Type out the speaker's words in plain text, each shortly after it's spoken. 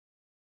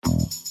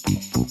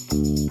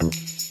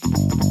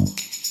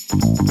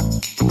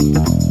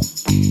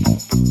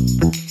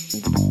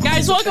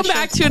welcome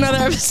back to another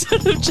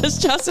episode of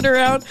Just Justin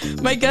Around.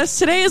 My guest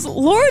today is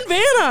Lauren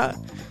Vana,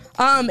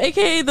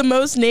 aka the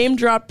most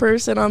name-dropped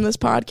person on this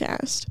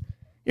podcast.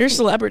 You're a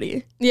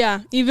celebrity.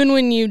 Yeah, even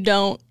when you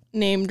don't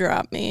name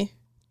drop me.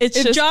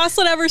 If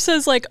Jocelyn ever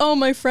says like, oh,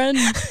 my friend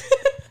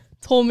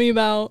told me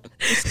about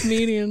this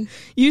comedian.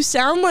 You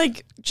sound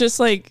like just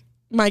like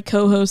my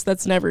co-host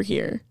that's never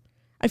here.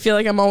 I feel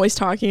like I'm always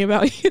talking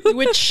about you.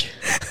 Which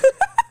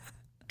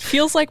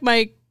feels like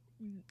my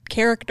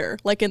character,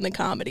 like in the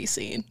comedy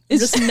scene.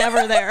 It's just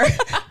never there.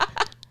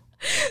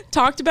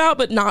 Talked about,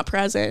 but not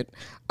present.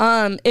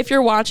 If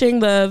you're watching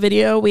the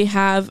video, we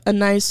have a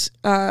nice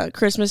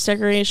Christmas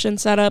decoration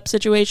setup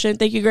situation.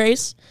 Thank you,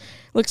 Grace.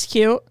 Looks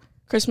cute.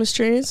 Christmas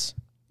trees.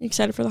 You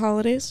excited for the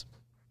holidays?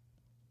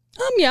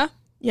 Yeah.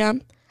 Yeah.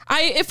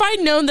 If I'd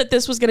known that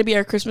this was going to be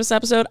our Christmas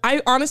episode,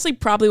 I honestly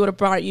probably would have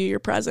brought you your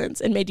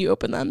presents and made you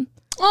open them.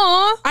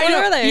 Aw, what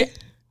are they? Yeah.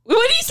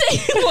 What do you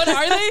say? What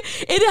are they?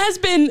 It has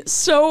been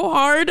so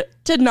hard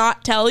to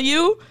not tell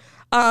you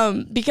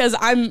because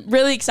I'm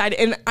really excited.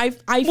 And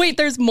I wait,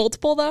 there's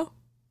multiple though?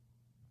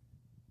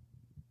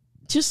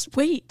 Just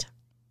wait.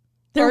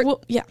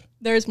 Yeah.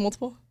 There's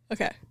multiple?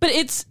 Okay. But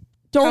it's,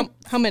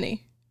 how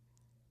many?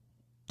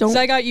 Because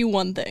I got you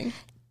one thing.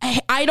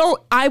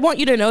 I want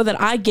you to know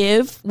that I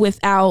give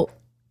without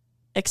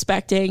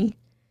expecting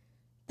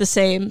the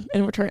same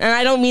in return. And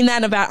I don't mean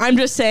that I'm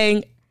just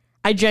saying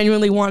I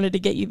genuinely wanted to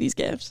get you these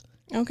gifts.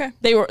 Okay.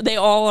 They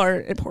all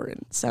are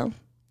important. So,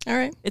 all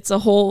right. It's a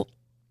whole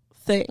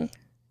thing.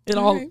 It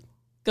all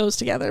goes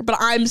together. But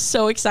I'm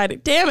so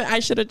excited. Damn it. I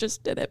should have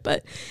just did it,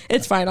 but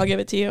it's fine. I'll give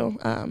it to you.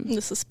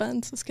 The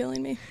suspense is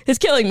killing me. It's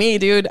killing me,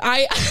 dude.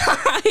 I'm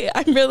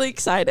really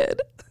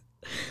excited.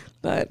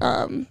 But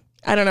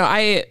I don't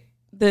know.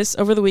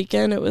 Over the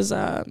weekend, it was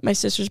my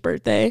sister's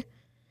birthday,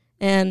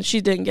 and she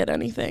didn't get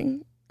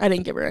anything. I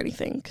didn't give her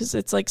anything because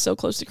it's like so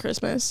close to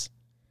Christmas.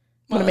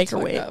 I'm going to make her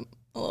wait a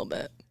little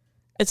bit.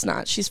 It's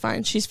not. She's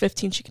fine. She's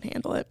 15. She can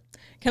handle it.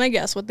 Can I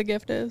guess what the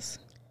gift is?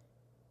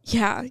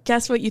 Yeah.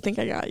 Guess what you think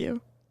I got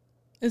you.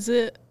 Is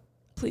it?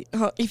 Please.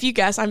 If you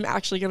guess, I'm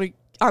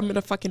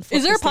gonna fucking flip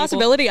Is there a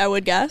possibility I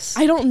would guess?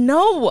 I don't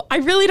know. I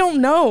really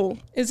don't know.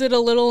 Is it a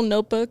little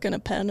notebook and a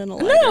pen and a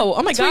lighter? No. Oh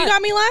my God. That's what you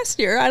got me last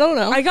year. I don't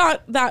know. I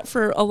got that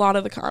for a lot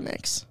of the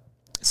comics.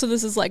 So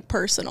this is like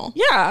personal.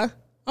 Yeah.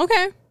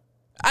 Okay.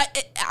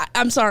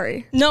 I'm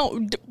sorry.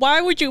 No.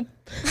 Why would you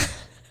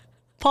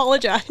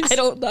apologize? I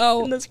don't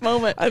know. In this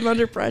moment. I'm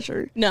under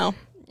pressure. No.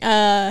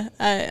 I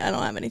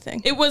don't have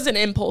anything. It was an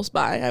impulse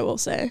buy, I will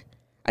say.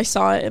 I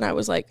saw it and I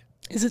was like,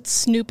 is it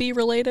Snoopy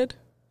related?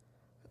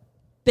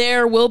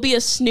 There will be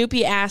a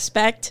Snoopy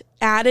aspect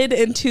added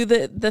into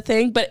the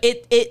thing, but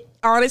it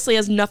honestly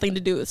has nothing to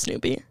do with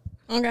Snoopy.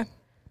 Okay.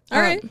 All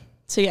right.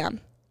 So yeah.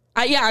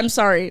 I'm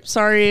sorry.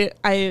 Sorry,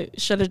 I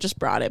should have just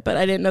brought it, but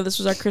I didn't know this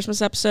was our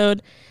Christmas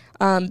episode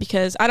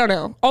because I don't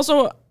know.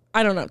 Also,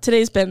 I don't know.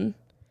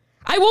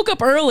 I woke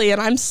up early and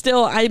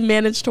I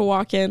managed to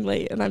walk in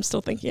late and I'm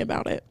still thinking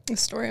about it. The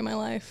story of my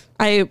life.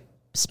 I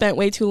spent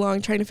way too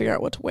long trying to figure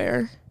out what to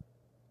wear.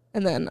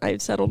 And then I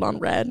settled on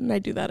red, and I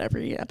do that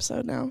every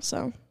episode now,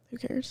 so who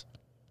cares?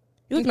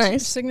 You look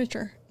nice.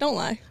 Signature. Don't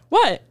lie.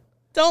 What?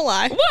 Don't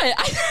lie.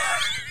 What?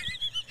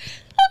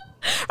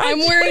 I'm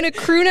wearing a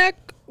crew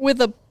neck with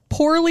a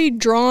poorly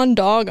drawn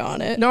dog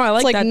on it. No, I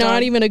like that. It's like not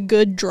dog. even a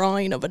good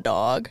drawing of a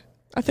dog.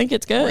 I think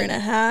it's good. Wearing a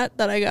hat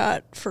that I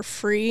got for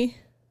free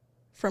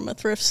from a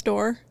thrift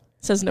store.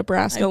 It says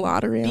Nebraska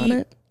Lottery on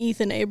it.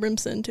 Ethan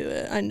Abramson to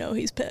it. I know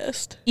he's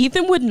pissed.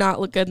 Ethan would not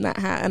look good in that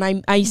hat,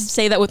 and I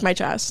say that with my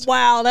chest.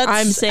 Wow,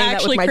 that's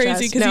actually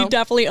crazy because he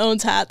definitely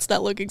owns hats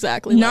that look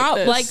exactly like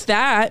this. Not like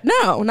that.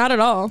 No, not at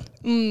all.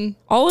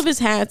 All of his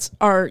hats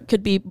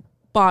could be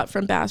bought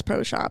from Bass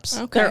Pro Shops.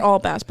 Okay. They're all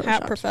Bass Pro Shops.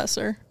 Hat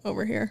professor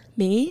over here.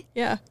 Me?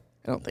 Yeah.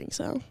 I don't think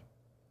so.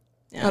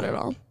 Yeah. Not at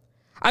all.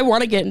 I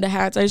want to get into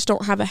hats. I just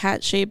don't have a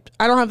hat shaped.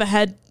 I don't have a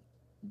head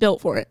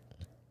built for it,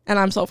 and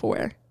I'm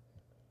self-aware.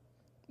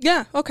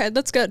 Yeah, okay,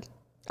 that's good.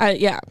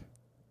 Yeah.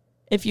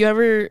 If you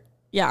ever...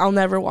 Yeah, I'll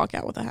never walk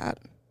out with a hat.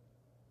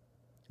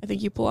 I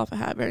think you pull off a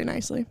hat very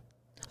nicely.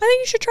 I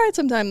think you should try it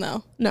sometime,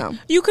 though. No.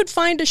 You could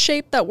find a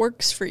shape that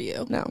works for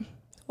you. No.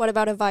 What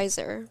about a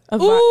visor?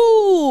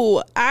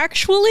 Ooh,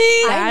 actually...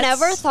 I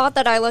never thought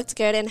that I looked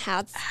good in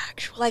hats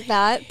like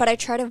that, but I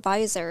tried a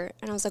visor,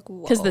 and I was like,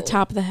 whoa. Because the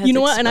top of the head. You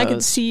know what? And I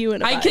could see you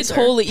in a visor. I could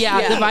totally...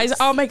 Yeah, the visor...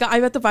 Oh, my God. I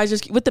bet the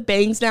visors... With the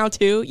bangs now,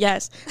 too.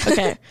 Yes.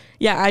 Okay.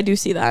 Yeah, I do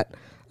see that.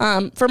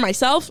 For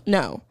myself,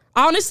 no.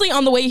 Honestly,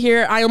 on the way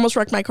here, I almost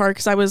wrecked my car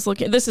because I was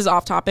looking... This is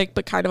off topic,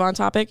 but kind of on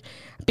topic.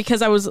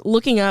 Because I was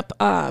looking up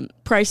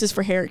prices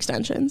for hair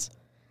extensions.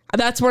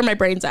 That's where my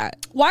brain's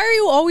at. Why are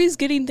you always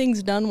getting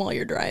things done while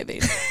you're driving?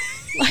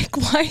 Like,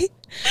 why?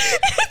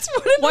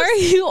 Why are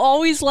you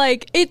always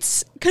like...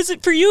 It's... Because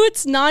for you,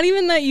 it's not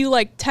even that you,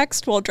 like,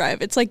 text while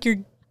drive. It's like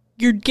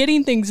you're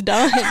getting things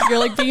done. You're,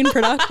 like, being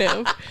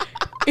productive.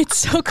 It's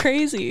so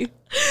crazy.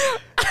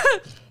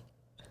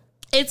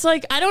 It's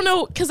like, I don't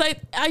know, because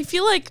I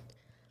feel like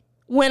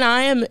when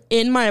I am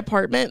in my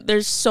apartment,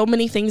 there's so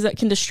many things that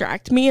can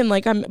distract me, and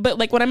but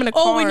when I'm in a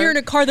car. Oh, when you're in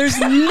a car, there's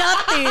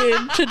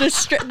nothing to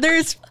distract.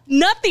 There's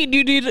nothing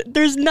you need.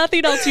 There's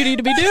nothing else you need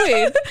to be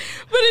doing. But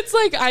it's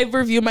like I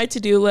review my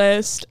to-do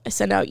list. I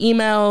send out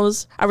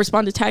emails. I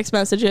respond to text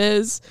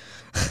messages.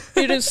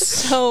 That's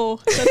so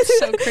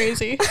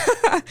crazy.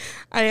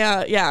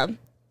 I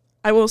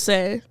will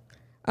say,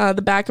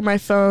 the back of my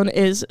phone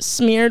is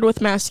smeared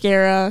with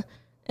mascara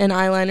and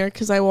eyeliner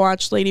because I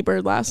watched Lady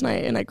Bird last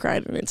night and I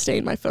cried and it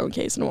stained my phone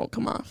case and it won't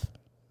come off.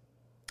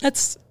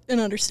 That's an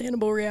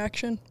understandable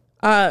reaction.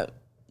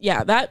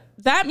 Yeah,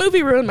 that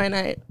movie ruined my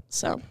night.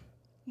 So,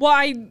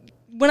 well,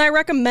 when I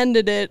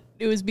recommended it,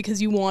 it was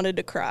because you wanted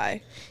to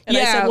cry, and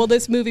I said, "Well,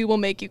 this movie will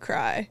make you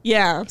cry."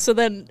 Yeah. So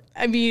then,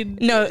 I mean,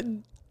 no,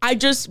 I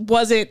just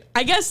wasn't.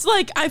 I guess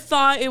I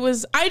thought it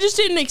was. I just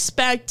didn't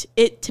expect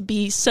it to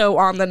be so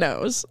on the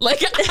nose. And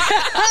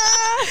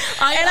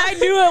I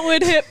knew it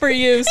would hit for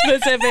you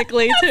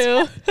specifically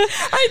too.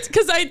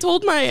 Because I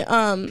told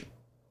my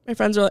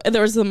friends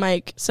there was the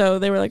mic, so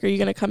they were like, "Are you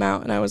gonna come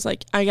out?" And I was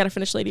like, "I gotta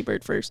finish Lady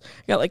Bird first.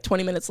 I got like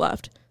 20 minutes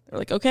left." They were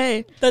like,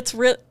 "Okay." That's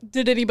real.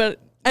 Did anybody?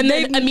 And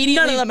then immediately,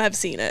 none of them have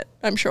seen it.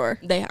 I'm sure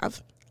they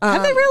have.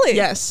 Have they really?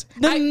 Yes.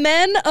 The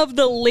men of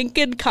the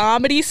Lincoln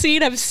comedy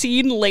scene have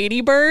seen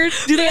Lady Bird.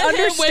 Do they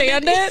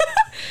understand it?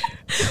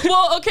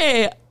 Well,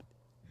 okay.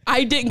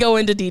 I didn't go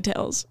into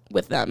details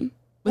with them.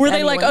 Were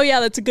they like, "Oh yeah,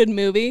 that's a good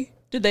movie"?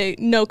 Did they?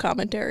 No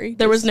commentary.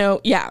 There was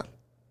no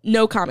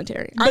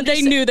commentary. But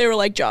they knew. They were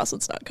like,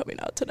 "Jocelyn's not coming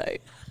out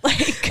tonight."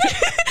 Like,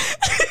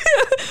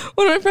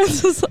 one of my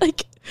friends was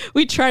like,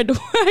 I tried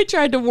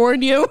to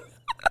warn you.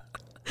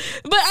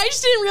 But I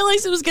just didn't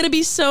realize it was going to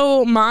be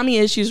so mommy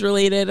issues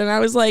related. And I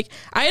was like,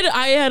 I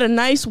had a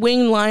nice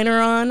wing liner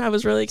on. I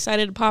was really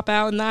excited to pop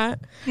out in that.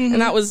 Mm-hmm.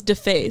 And that was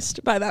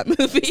defaced by that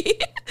movie.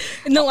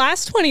 In the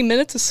last 20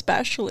 minutes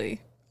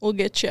especially will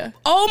get you.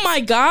 Oh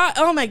my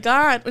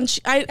God. When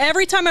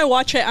every time I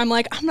watch it, I'm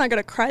like, I'm not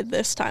going to cry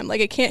this time.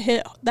 Like, it can't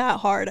hit that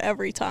hard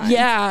every time.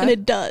 Yeah. And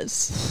it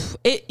does.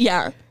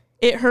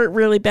 It hurt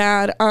really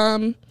bad.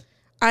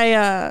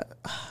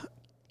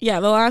 Yeah,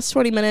 the last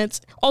 20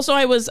 minutes. Also,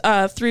 I was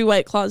 3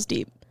 White Claws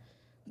deep.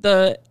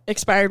 The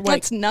expired white.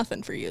 That's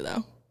nothing for you,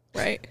 though,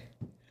 right?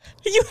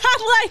 You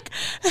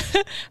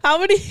had how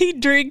many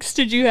drinks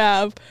did you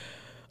have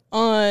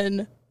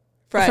on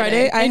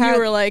Friday? You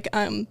were like,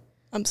 I'm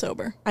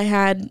sober. I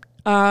had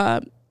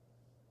 5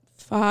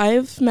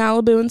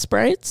 Malibu and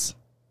Sprites.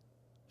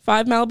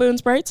 5 Malibu and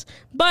Sprites.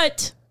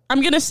 But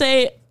I'm going to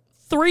say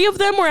 3 of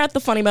them were at the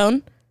Funny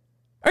Bone.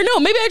 Or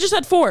no, maybe I just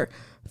had 4.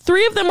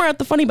 3 of them were at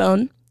the Funny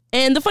Bone.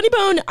 And the Funny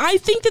Bone, I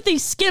think that they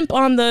skimp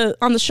on the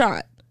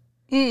shot.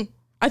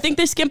 I think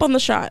they skimp on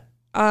the shot.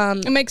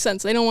 It makes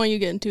sense. They don't want you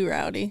getting too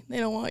rowdy. They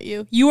don't want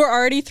you. You were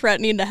already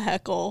threatening to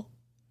heckle.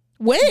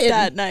 When?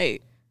 That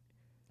night.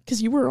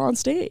 Because you were on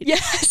stage.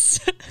 Yes.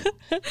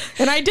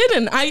 And I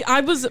didn't.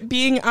 I was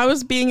being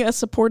a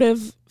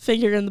supportive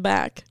figure in the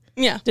back.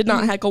 Yeah. Did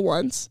not heckle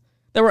once.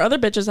 There were other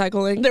bitches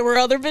heckling.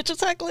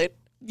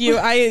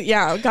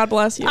 God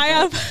bless you. I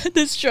have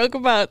this joke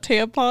about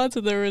tampons,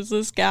 and there was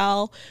this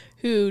gal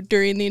who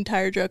during the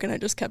entire joke, and I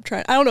just kept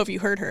trying, I don't know if you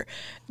heard her,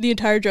 the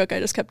entire joke, I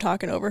just kept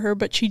talking over her,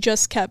 but she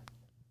just kept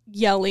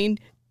yelling,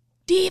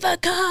 "Diva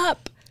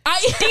Cup!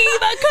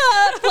 Diva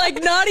Cup!"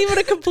 Like, not even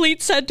a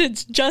complete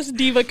sentence, just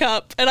Diva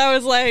Cup. And I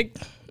was like,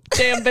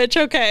 damn, bitch,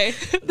 okay.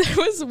 There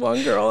was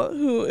one girl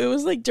who, it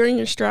was like during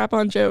your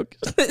strap-on joke,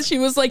 she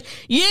was like,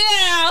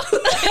 yeah!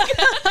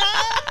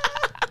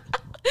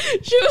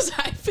 She was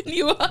hyping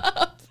you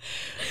up.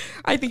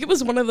 I think it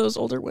was one of those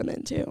older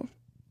women, too.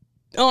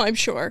 Oh, I'm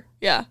sure.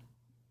 Yeah.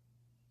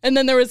 And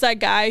then there was that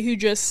guy who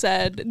just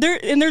said,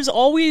 there's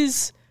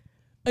always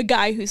a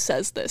guy who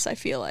says this, I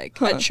feel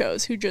like, at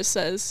shows, who just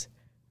says,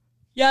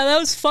 "Yeah, that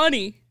was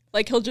funny."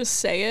 Like, he'll just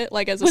say it,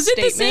 like, as a statement.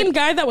 Was it the same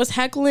guy that was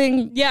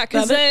heckling? Yeah,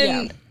 because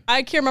then,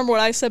 I can't remember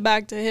what I said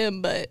back to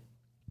him, but,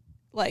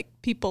 like,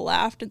 people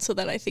laughed, and so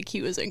then I think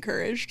he was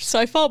encouraged. So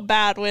I felt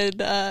bad when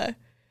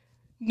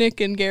Nick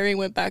and Gary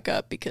went back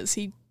up because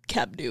he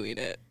kept doing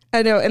it.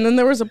 I know, and then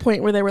there was a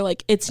point where they were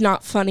like, "It's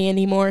not funny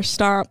anymore,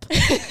 stop."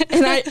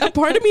 And a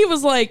part of me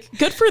was like,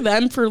 good for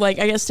them for, like,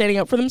 I guess standing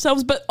up for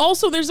themselves, but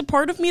also there's a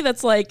part of me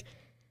that's like,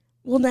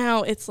 well,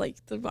 now it's like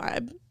the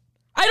vibe.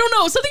 I don't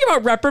know, something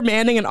about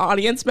reprimanding an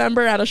audience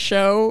member at a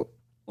show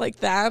like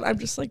that, I'm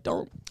just like,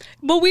 don't.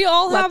 But we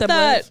all have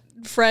that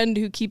friend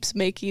who keeps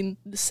making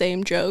the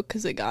same joke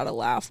because they gotta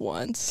laugh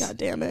once. God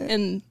damn it.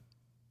 And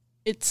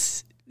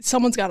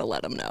someone's gotta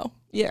let them know.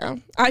 Yeah,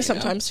 I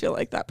sometimes feel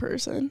like that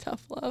person.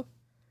 Tough love.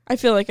 I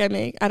feel like I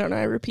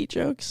repeat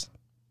jokes,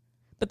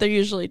 but they're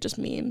usually just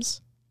memes.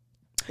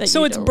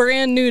 So it's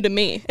brand new to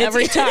me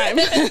every time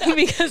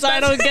because I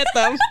don't get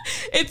them.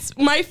 It's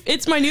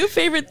my new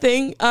favorite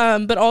thing,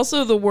 but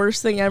also the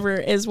worst thing ever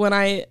is when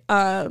I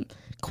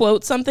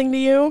quote something to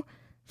you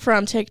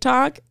from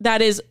TikTok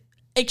that is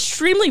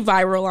extremely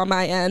viral on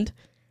my end.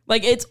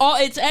 Like, it's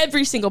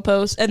every single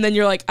post, and then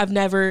you're like, I've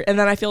never, and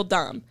then I feel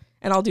dumb.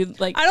 and I'll do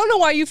like. I don't know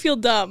why you feel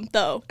dumb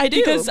though. I do,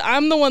 because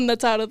I'm the one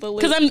that's out of the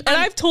loop. Because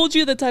I've told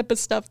you the type of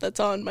stuff that's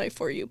on my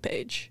For You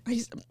page.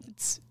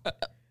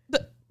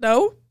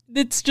 No,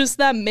 it's just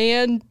that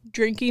man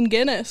drinking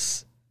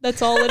Guinness.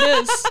 That's all it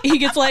is. he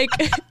gets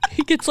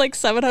like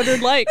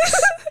 700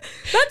 likes.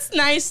 That's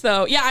nice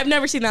though. Yeah, I've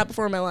never seen that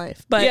before in my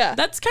life, but yeah,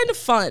 that's kind of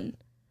fun.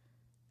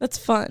 That's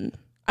fun.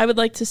 I would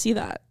like to see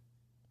that.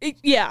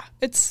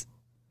 It's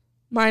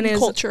mine is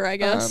culture, I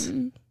guess.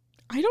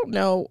 I don't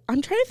know.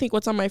 I'm trying to think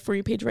what's on my For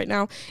You page right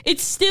now.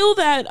 It's still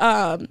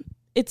that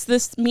it's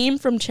this meme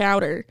from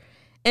Chowder,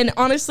 and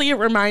honestly, it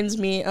reminds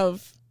me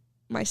of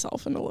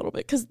myself in a little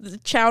bit because the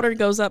Chowder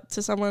goes up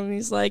to someone and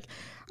he's like,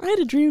 "I had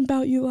a dream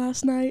about you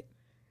last night.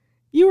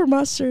 You were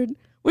mustard."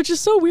 Which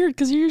is so weird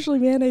because you're usually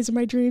mayonnaise in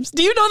my dreams.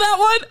 Do you know that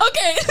one?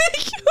 Okay.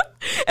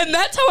 And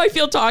that's how I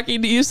feel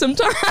talking to you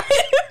sometimes.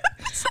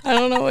 I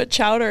don't know what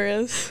Chowder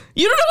is.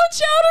 You don't know what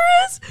Chowder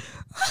is?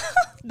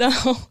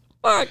 No.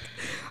 Fuck.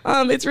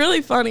 It's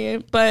really funny,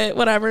 but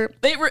whatever.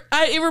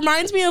 It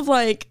reminds me of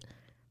like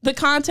the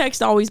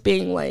context always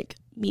being like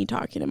me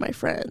talking to my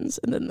friends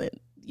and then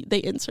they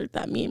insert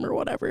that meme or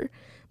whatever.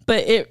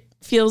 But it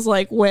feels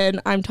like when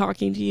I'm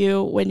talking to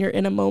you when you're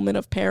in a moment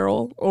of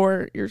peril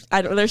or there's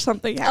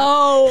something happening.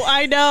 Oh,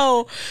 I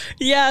know.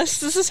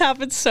 Yes, this has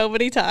happened so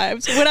many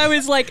times. When I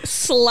was like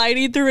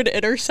sliding through an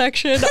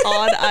intersection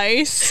on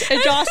ice and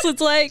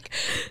Jocelyn's like,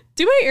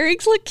 "Do my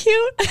earrings look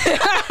cute?"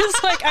 I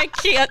was like, I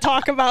can't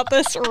talk about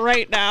this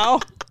right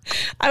now.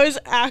 I was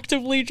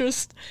actively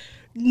just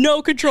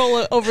no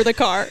control over the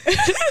car.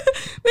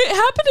 It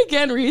happened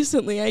again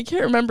recently. I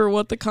can't remember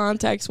what the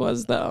context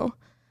was though.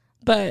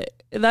 But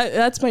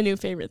that's my new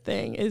favorite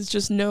thing is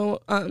just no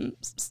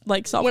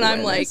like self-awareness. When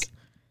I'm like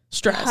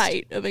stressed,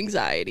 height of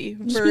anxiety,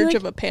 verge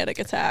of a panic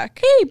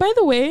attack. Hey, by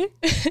the way,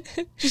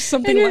 just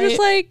something. And you're light. just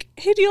like,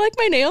 "Hey, do you like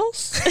my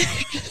nails?"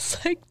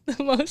 Just like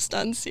the most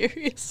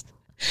unserious.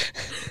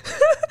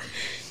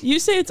 You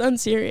say it's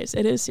unserious.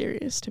 It is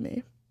serious to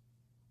me.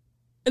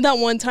 And that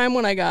one time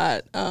when I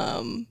got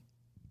the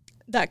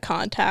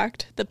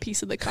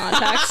piece of the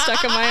contact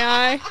stuck in my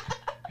eye.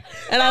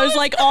 And I was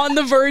like on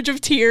the verge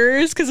of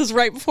tears because it was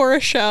right before a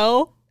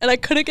show. And I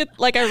couldn't get,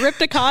 like, I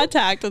ripped a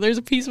contact and there's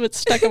a piece of it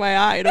stuck in my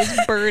eye and it was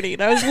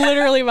burning. I was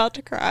literally about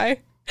to cry.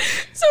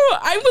 So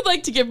I would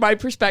like to give my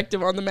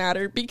perspective on the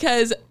matter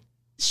because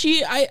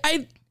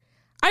I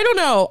don't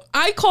know.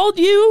 I called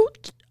you.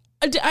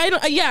 I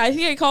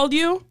think I called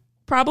you.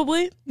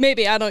 Probably.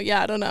 Maybe. I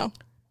don't know.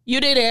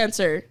 You didn't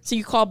answer. So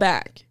you call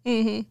back.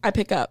 Mm-hmm. I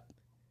pick up.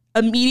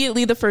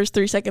 Immediately the first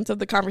 3 seconds of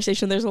the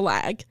conversation there's a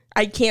lag.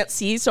 I can't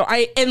see, so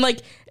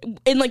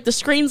the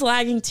screen's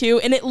lagging too,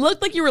 and it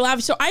looked like you were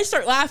laughing, so I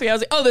start laughing. I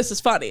was like, "Oh, this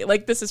is funny,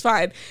 like this is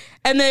fine."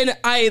 And then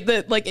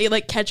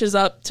it catches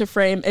up to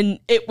frame and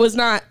it was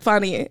not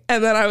funny,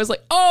 and then I was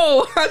like,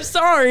 "Oh, I'm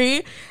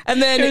sorry."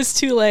 And then it was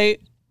too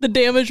late. The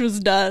damage was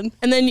done.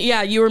 And then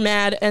you were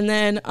mad, and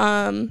then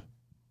I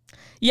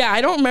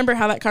don't remember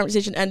how that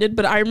conversation ended,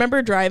 but I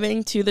remember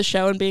driving to the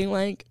show and being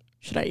like,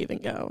 should I even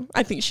go?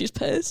 I think she's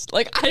pissed.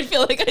 Like, I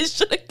feel like I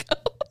shouldn't go.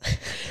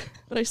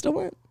 But I still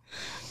went.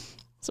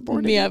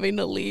 Supporting me having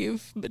to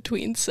leave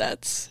between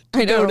sets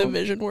to go to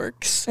Vision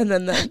Works. And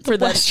then for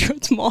the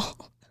Westroads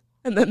Mall.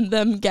 And then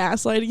them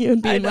gaslighting you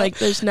and being like,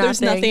 there's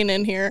nothing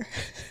in here.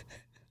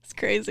 It's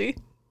crazy.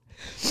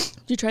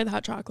 Did you try the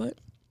hot chocolate?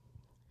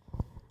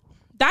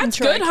 That's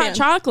good hot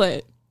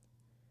chocolate.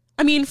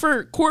 I mean,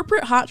 for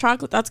corporate hot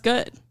chocolate, that's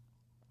good.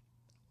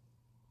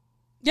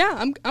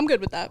 Yeah, I'm good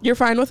with that. You're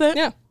fine with it?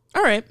 Yeah.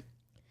 All right.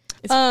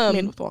 It's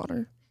made with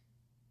water.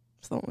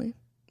 It's the only.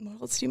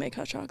 What else do you make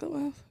hot chocolate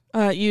with?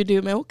 You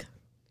do milk,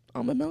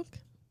 almond milk.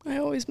 I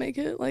always make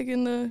it like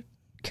in the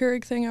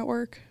Keurig thing at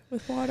work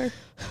with water.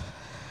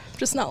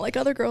 Just not like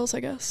other girls, I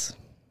guess.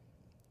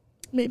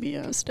 Maybe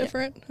just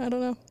different. Yeah. I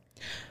don't know.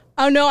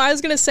 Oh no, I was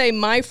gonna say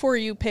my For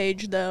You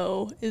page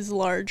though is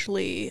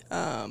largely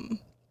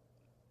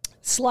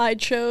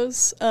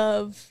slideshows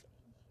of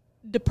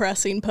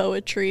depressing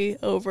poetry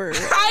over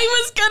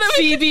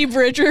Phoebe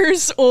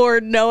Bridgers or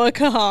Noah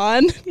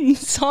Kahan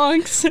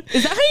songs.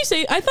 Is that how you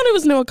say it? I thought it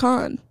was Noah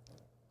Kahan.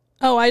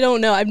 Oh, I don't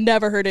know. I've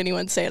never heard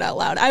anyone say it out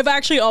loud. I've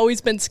actually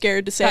always been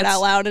scared to say it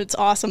out loud, and it's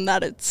awesome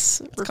that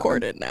it's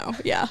recorded now.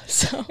 Yeah,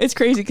 so it's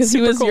crazy because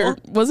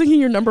wasn't he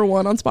your number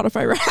one on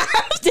Spotify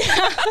Wrapped?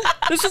 Yeah.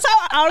 This is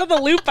how out of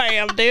the loop I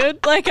am,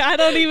 dude. Like, I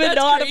don't even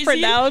know how to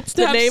pronounce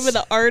the name of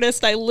the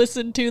artist I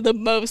listened to the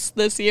most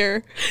this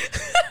year.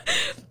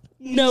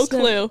 No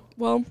clue.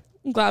 Well,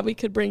 I'm glad we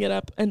could bring it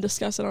up and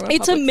discuss it on a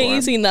It's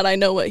amazing that I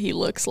know what he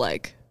looks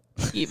like.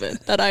 Even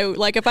that I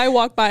like, if I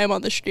walk by him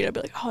on the street, I'd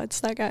be like, "Oh,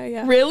 it's that guy."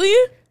 Yeah. Really?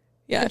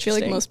 Yeah. I feel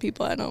like most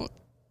people I don't.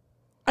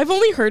 I've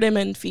only heard him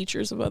in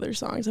features of other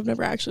songs. I've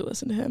never actually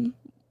listened to him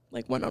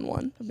like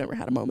one-on-one. I've never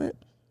had a moment.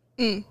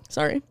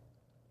 Sorry.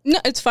 No,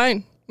 it's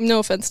fine. No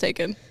offense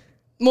taken.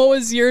 What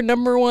was your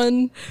number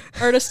one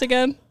artist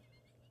again?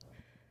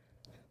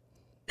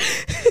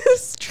 It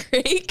was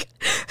Drake.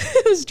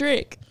 It was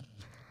Drake.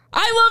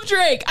 I love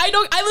Drake.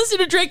 I listen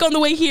to Drake on the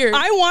way here.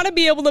 I want to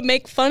be able to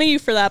make fun of you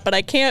for that, but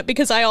I can't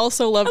because I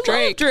also love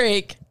Drake. Love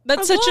Drake.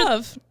 That's such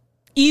a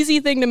easy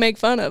thing to make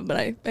fun of, but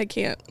I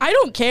can't. I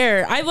don't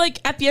care. I like,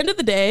 at the end of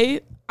the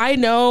day, I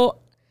know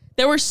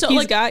there were so,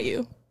 He's got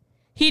you.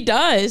 He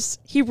does.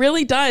 He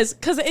really does.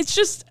 Because it's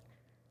just,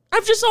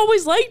 I've just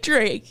always liked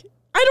Drake.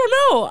 I don't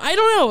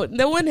know.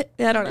 No one,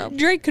 I don't know.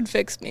 Drake could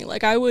fix me.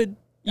 Like, I would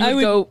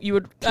turn.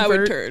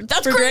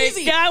 That's for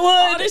crazy. Drake. Yeah, I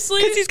would.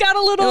 Honestly. Because he's got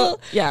a little,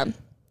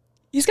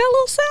 he's got a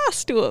little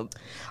sass to him.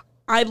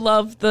 I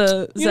love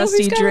the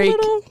zesty Drake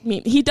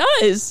meme. He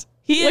does.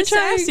 He is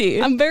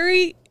sassy. I'm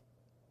very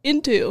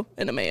into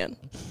in a man.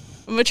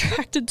 I'm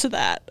attracted to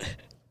that.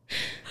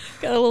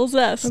 Got a little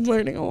zest. I'm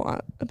learning a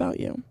lot about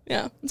you.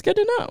 Yeah. It's good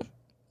to know.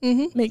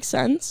 Mm-hmm. Makes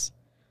sense.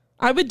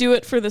 I would do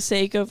it for the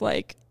sake of,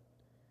 like,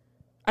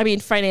 I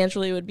mean,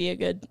 financially it would be a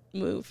good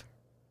move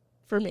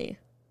for me.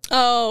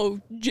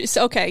 Oh,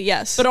 okay,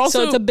 yes. But also,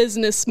 so it's a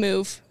business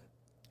move.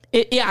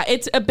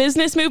 It's a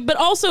business move, but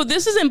also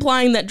this is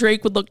implying that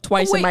Drake would look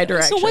twice in my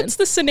direction. So what's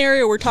the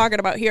scenario we're talking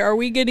about here? Are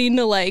we getting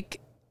to,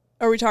 like,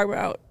 are we talking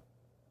about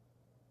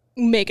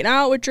making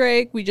out with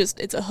Drake?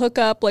 It's a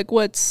hookup? Like,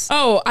 what's...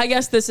 Oh, I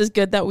guess this is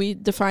good that we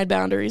define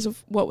boundaries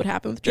of what would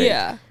happen with Drake.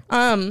 Yeah.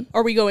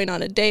 Are we going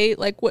on a date?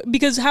 Like, what?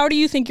 Because how do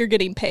you think you're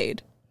getting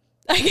paid?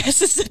 I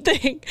guess is the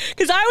thing.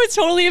 Because I was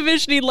totally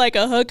envisioning, like,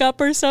 a hookup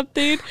or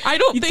something. I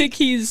don't think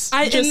he's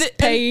just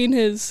paying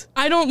his...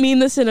 I don't mean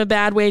this in a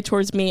bad way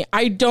towards me.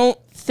 I don't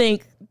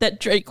think that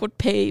Drake would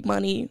pay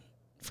money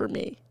for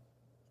me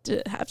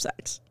to have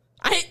sex.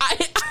 I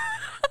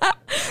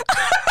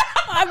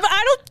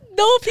don't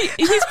know if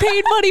he's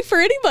paid money for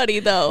anybody,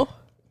 though.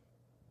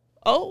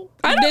 Oh,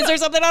 is there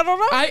something I don't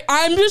know?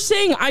 I'm just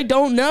saying I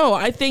don't know.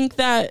 I think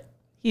that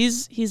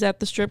he's at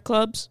the strip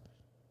clubs.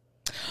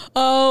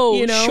 Oh,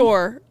 you know?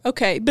 Sure.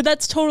 Okay, but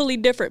that's totally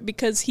different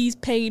because he's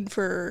paying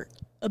for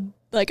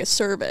a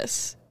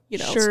service. You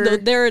know, sure. So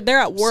they're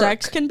at work.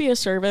 Sex can be a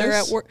service. They're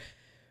at work,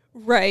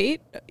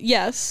 right?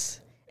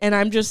 Yes. And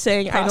I'm just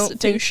saying I don't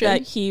think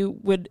that he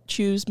would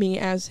choose me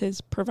as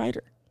his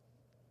provider.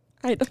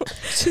 I don't.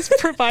 His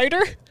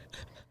provider.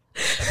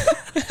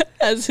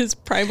 As his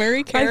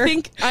primary care. I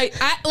think I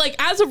like,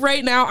 as of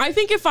right now, I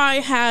think if I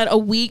had a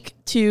week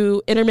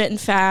to intermittent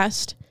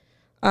fast,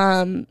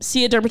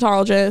 see a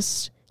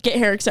dermatologist, get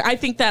hair extensions, I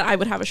think that I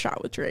would have a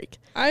shot with Drake.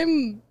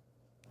 I'm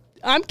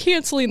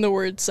canceling the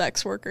word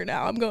sex worker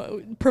now. I'm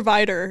going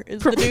provider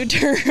is the new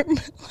term.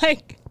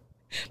 Like,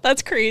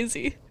 that's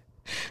crazy.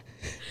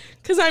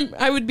 Because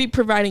I would be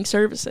providing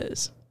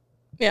services.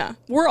 Yeah,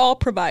 we're all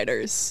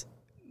providers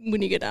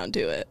when you get down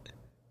to it.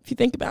 If you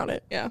think about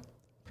it. Yeah.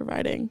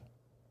 Providing.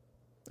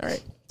 All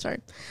right. Sorry.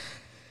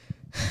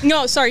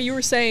 No, sorry. You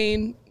were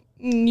saying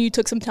you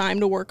took some time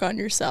to work on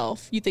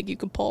yourself. You think you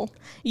could pull?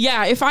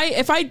 Yeah. If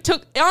I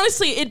took,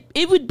 honestly,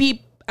 it would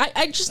be,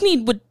 I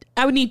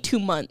would need 2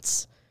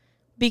 months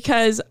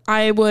because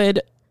it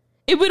would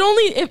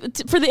only,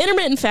 for the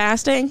intermittent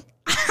fasting,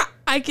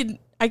 I could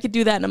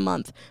do that in a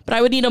month, but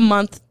I would need a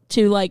month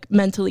to, like,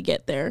 mentally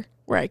get there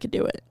where I could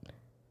do it.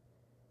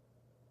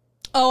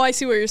 Oh, I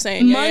see what you're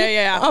saying.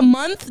 Yeah. A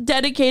month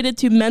dedicated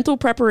to mental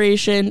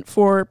preparation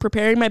for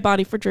preparing my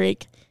body for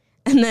Drake,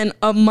 and then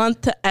a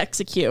month to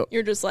execute.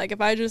 You're just like, if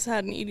I just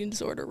had an eating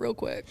disorder real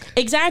quick.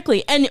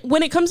 Exactly. And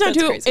when it comes down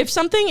to crazy.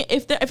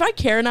 If I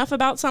care enough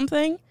about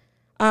something,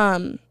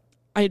 I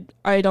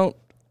don't.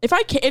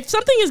 If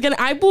something is gonna,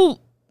 I will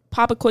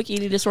pop a quick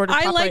eating disorder,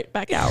 right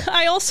back out.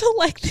 I also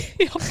like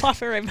I'll pop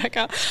it right back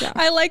out. Yeah.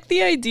 I like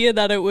the idea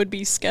that it would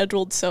be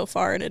scheduled so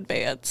far in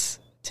advance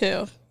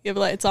too. You have,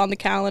 like, it's on the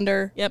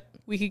calendar. Yep.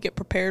 We could get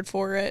prepared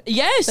for it.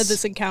 Yes. That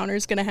this encounter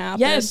is going to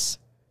happen. Yes.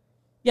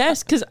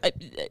 Because,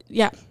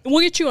 yeah. We'll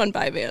get you on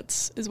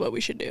Vyvanse is what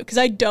we should do. Because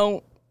I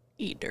don't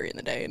eat during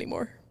the day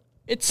anymore.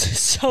 It's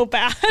so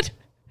bad.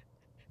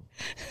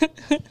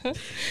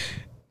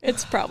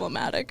 It's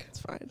problematic. It's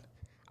fine.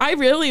 I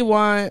really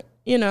want,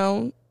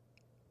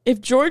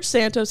 if George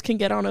Santos can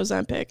get on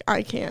Ozempic,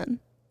 I can.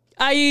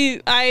 You're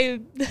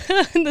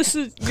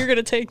going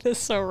to take this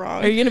so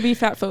wrong. Are you going to be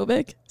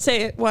fatphobic?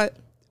 Say it. What?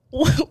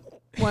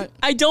 What?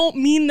 I don't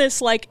mean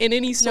this like in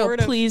any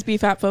sort of... please be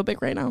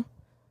fatphobic right now.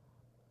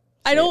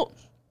 I don't...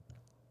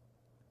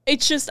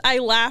 It's just I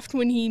laughed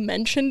when he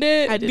mentioned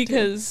it. I did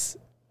because... Too.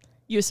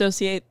 You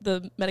associate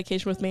the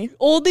medication with me?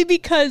 Only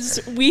because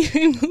we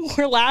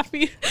were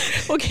laughing.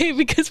 Okay,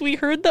 because we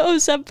heard the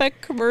Ozempic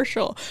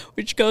commercial,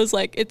 which goes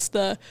like, it's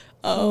the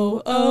Ozempic.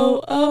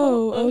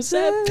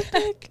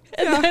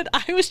 And then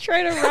I was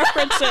trying to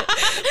reference it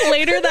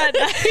later that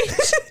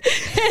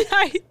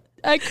night. And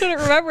I couldn't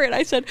remember it.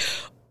 I said,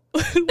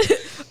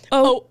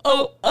 Ozempic.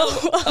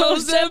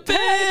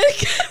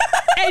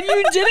 And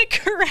you didn't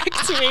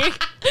correct me.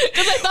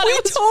 Because I thought we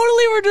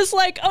totally were just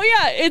like, oh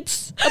yeah,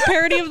 it's a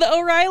parody of the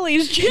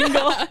O'Reilly's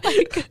jingle. Yeah.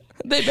 Like,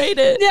 they made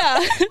it.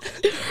 Yeah.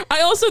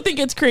 I also think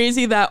it's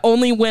crazy that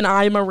only when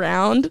I'm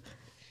around,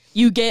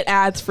 you get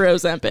ads for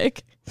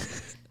Ozempic.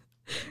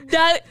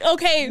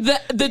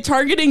 The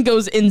targeting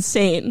goes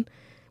insane.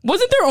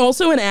 Wasn't there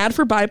also an ad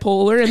for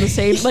bipolar in the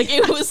same, like,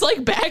 it was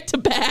like back to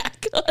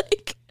back?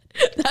 Like,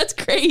 that's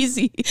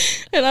crazy.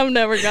 And I've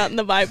never gotten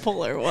the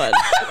bipolar one,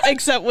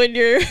 except when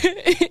you're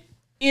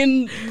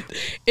in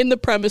the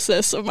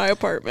premises of my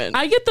apartment.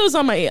 I get those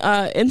on my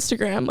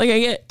Instagram. Like I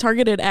get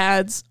targeted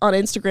ads on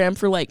Instagram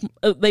for like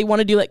they want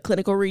to do like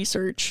clinical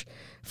research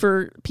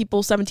for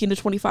people 17 to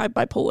 25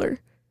 bipolar.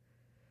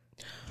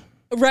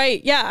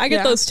 Right. Yeah, I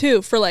get those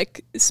too for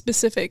like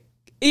specific.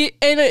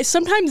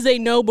 Sometimes they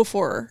know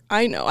before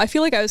I know. I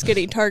feel like I was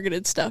getting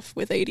targeted stuff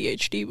with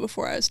ADHD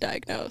before I was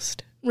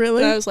diagnosed.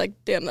 Really? And I was like,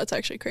 damn, that's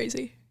actually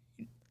crazy.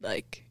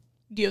 Like,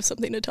 do you have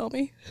something to tell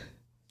me?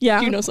 Yeah.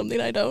 Do you know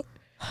something I don't?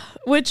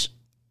 Which,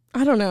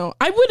 I don't know.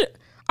 I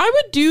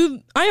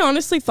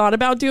honestly thought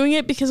about doing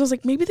it because I was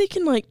like, maybe they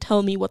can like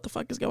tell me what the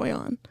fuck is going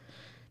on.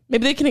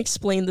 Maybe they can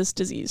explain this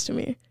disease to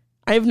me.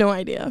 I have no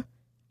idea.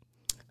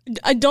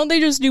 Don't they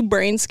just do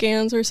brain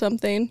scans or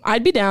something?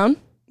 I'd be down.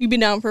 You'd be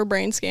down for a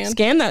brain scan.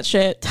 Scan that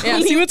shit. Yeah,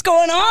 see what's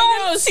going on.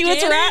 I know, see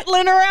what's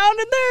rattling around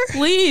in there.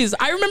 Please.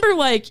 I remember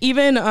like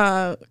even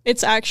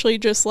it's actually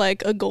just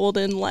like a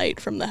golden light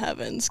from the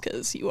heavens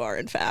because you are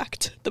in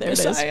fact the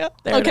Messiah.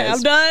 Okay,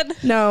 I'm done.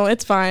 No,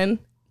 it's fine.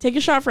 Take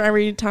a shot for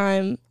every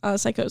time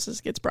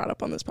psychosis gets brought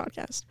up on this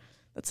podcast.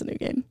 That's a new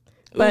game.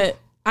 Ooh. But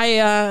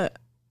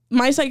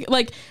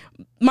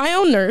my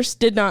own nurse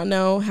did not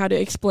know how to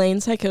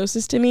explain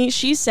psychosis to me.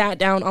 She sat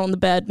down on the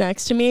bed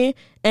next to me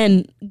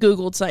and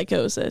Googled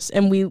psychosis,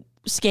 and we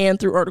scanned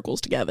through articles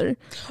together.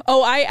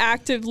 Oh, I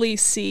actively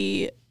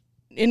see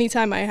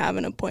anytime I have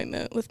an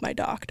appointment with my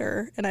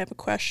doctor and I have a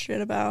question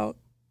about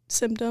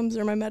symptoms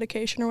or my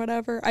medication or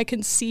whatever, I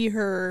can see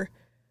her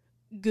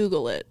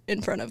Google it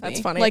in front of me.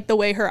 That's funny. Like the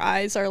way her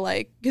eyes are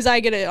like, because I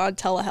get it on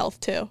telehealth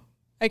too.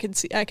 I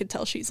can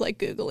tell she's like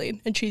Googling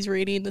and she's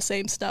reading the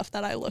same stuff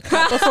that I looked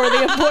up before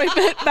the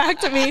appointment back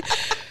to me.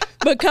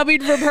 But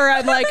coming from her,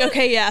 I'm like,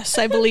 okay, yes,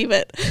 I believe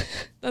it.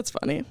 That's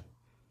funny.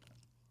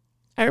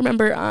 I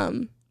remember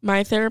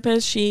my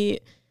therapist,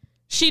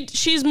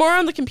 she's more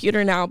on the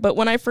computer now, but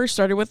when I first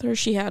started with her,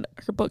 she had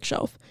her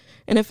bookshelf.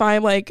 And if I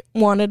like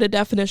wanted a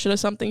definition of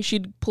something,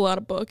 she'd pull out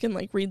a book and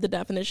like read the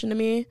definition to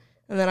me.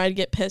 And then I'd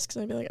get pissed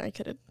because I'd be like, I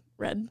could have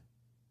read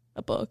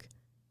a book.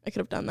 I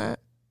could have done that.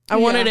 I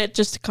wanted it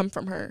just to come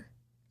from her.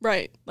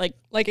 Right. Like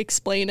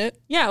explain it.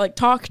 Yeah, like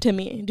talk to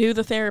me. Do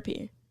the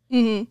therapy.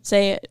 Mm-hmm.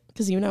 Say it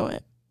because you know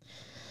it.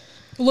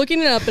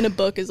 Looking it up in a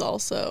book is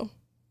also...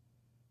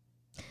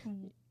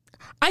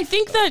 I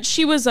think that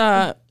she was,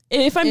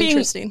 if I'm being...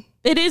 Interesting.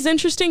 It is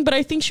interesting, but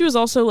I think she was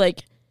also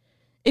like...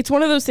 It's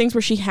one of those things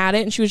where she had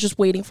it and she was just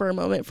waiting for a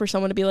moment for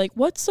someone to be like,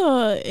 what's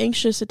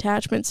anxious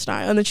attachment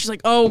style? And then she's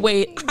like, oh,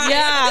 wait.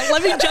 Yeah,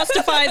 let me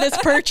justify this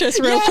purchase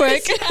real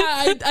quick. Yeah,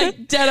 I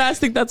dead ass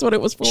think that's what it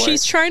was for.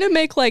 She's trying to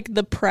make like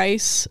the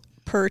price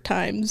per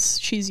times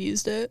she's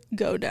used it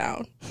go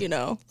down, you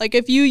know? Like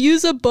if you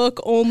use a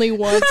book only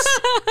once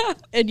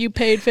and you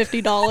paid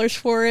 $50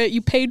 for it,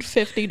 you paid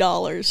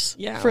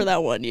 $50 for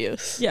that one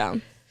use. Yeah.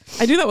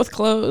 I do that with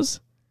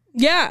clothes.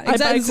 Yeah,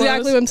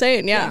 exactly what I'm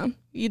saying. Yeah.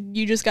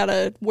 You just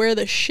gotta wear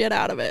the shit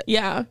out of it.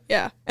 Yeah.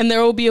 Yeah. And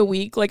there will be a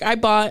week. Like I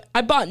bought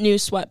new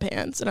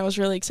sweatpants and I was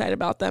really excited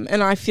about them.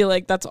 And I feel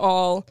like that's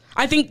all.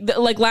 I think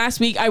like last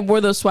week I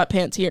wore those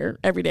sweatpants here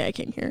every day I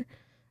came here.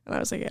 And I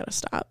was like, I gotta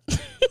stop.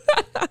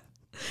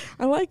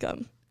 I like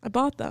them. I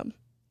bought them.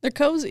 They're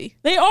cozy.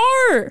 They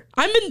are.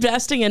 I'm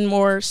investing in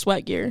more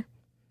sweat gear.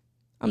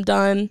 I'm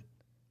done.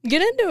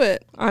 Get into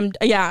it.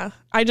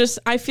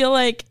 I feel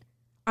like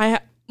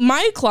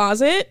my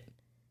closet,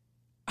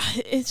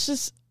 it's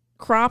just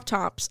crop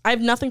tops. I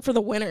have nothing for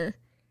the winter.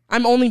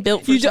 I'm only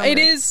built for summer. It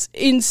is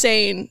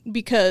insane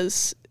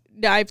because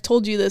I've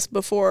told you this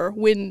before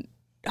when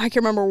I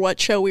can remember what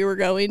show we were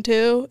going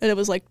to and it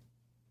was like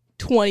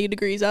 20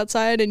 degrees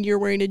outside and you're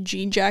wearing a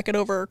jean jacket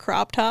over a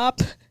crop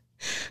top.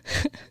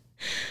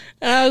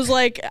 And I was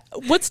like,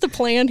 what's the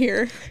plan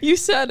here? You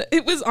said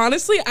it was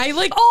honestly, I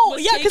like,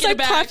 because I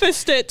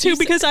prefaced it too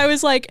because I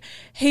was like,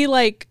 hey,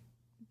 like,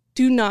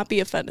 do not be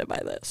offended by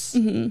this.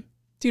 Mm-hmm.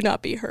 Do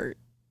not be hurt.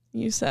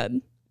 You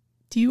said,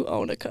 do you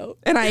own a coat?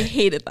 And I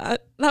hated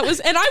that.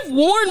 And I've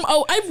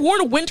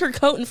worn a winter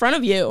coat in front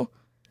of you.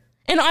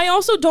 And I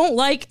also don't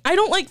like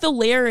the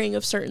layering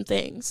of certain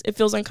things. It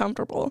feels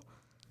uncomfortable.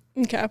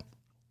 Okay.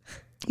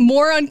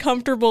 More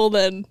uncomfortable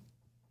than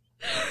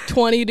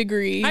 20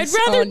 degrees. I'd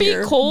rather be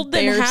cold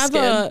than have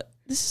skin.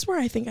 This is where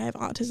I think I have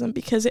autism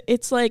because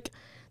it's like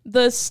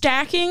the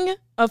stacking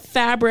of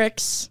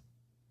fabrics.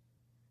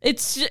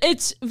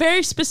 It's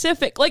very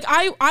specific. Like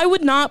I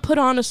would not put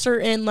on a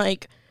certain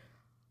like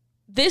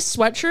this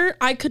sweatshirt.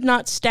 I could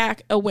not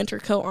stack a winter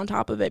coat on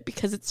top of it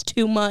because it's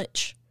too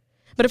much.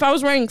 But if I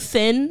was wearing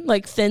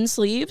thin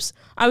sleeves,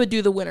 I would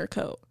do the winter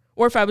coat.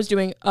 Or if I was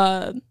doing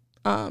a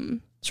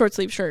short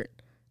sleeve shirt,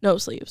 no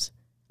sleeves,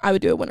 I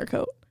would do a winter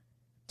coat.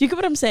 Do you get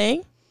what I'm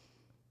saying?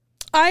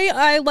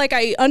 I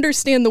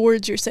understand the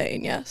words you're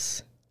saying,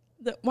 yes.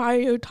 Why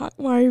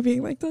are you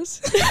being like this?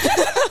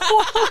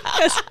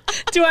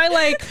 Do I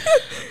like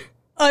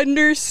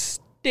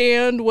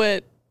understand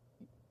what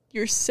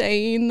you're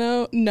saying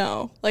though?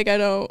 No, like I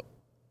don't.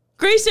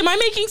 Grace, am I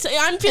making?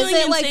 I'm feeling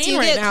insane like, do you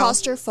right get now.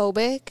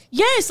 Claustrophobic?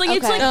 Yes, like okay.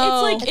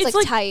 it's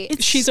like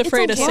tight. She's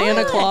afraid of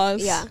Santa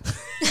Claus. Yeah.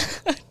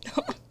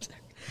 No,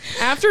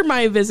 After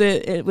my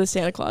visit with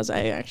Santa Claus,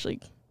 I actually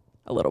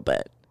a little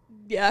bit.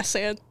 Yeah,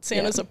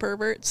 Santa's a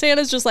pervert.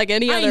 Santa's just like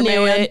any other I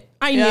knew man. it.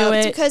 I knew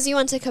it. Because you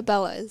went to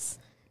Cabela's.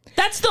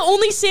 That's the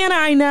only Santa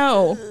I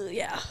know.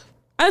 Yeah.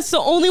 That's the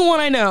only one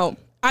I know.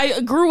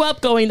 I grew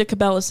up going to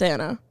Cabela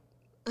Santa.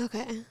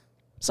 Okay.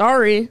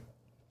 Sorry.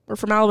 We're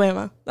from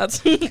Alabama.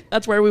 That's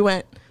where we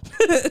went.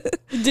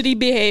 Did he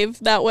behave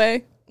that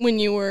way when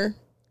you were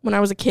When I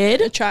was a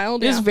kid? a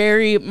child? It was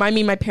very,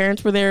 my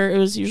parents were there. It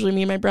was usually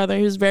me and my brother.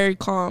 He was very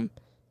calm.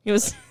 He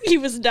was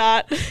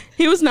not.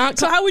 He was not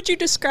So how would you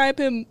describe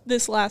him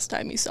this last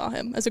time you saw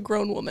him as a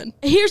grown woman?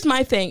 Here's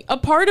my thing. A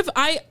part of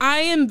I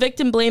am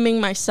victim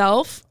blaming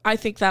myself. I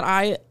think that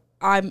I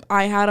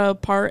had a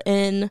part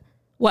in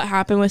what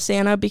happened with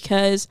Santa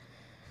because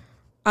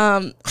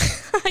I'm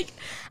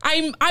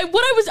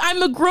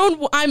a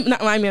grown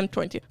I'm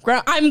 22.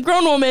 I'm a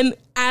grown woman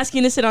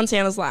asking to sit on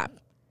Santa's lap.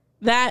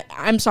 That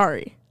I'm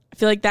sorry. I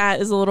feel like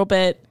that is a little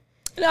bit.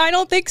 I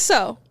don't think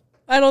so.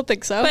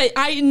 But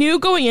I knew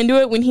going into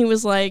it when he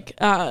was like,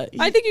 I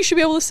think you should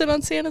be able to sit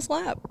on Santa's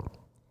lap.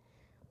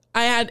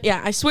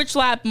 I switched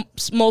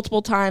laps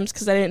multiple times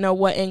because I didn't know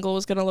what angle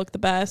was going to look the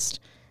best.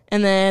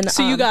 And then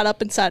So you got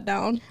up and sat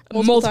down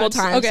multiple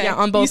times. Okay, yeah,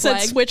 on both You said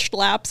legs. switched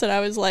laps, and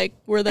I was like,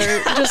 were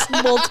there just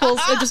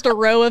just a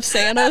row of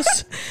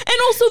Santas? And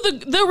also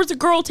there was a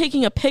girl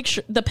taking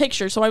the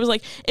picture. So I was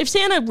like, if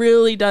Santa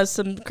really does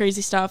some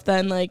crazy stuff,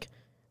 then like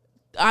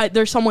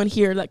there's someone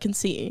here that can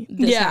see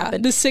this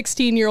happen. The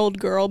 16-year-old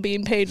girl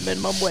being paid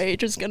minimum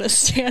wage is gonna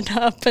stand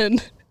up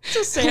and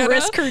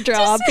risk her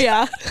job.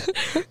 Yeah.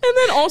 And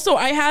then also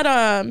I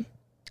had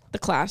the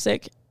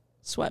classic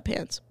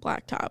sweatpants,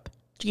 black top,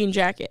 jean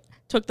jacket.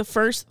 Took the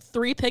first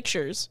 3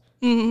 pictures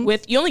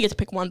with, you only get to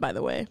pick one, by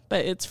the way,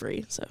 but it's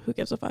free, so who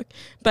gives a fuck.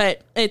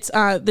 But it's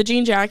the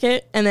jean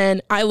jacket, and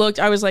then I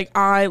was like,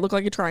 I look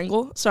like a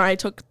triangle, so I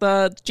took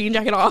the jean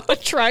jacket off. A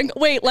triangle?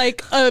 Wait,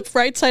 like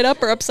right side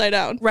up or upside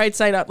down? Right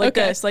side up, like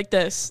Okay. this,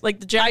 like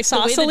the jacket.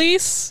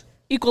 Isosceles?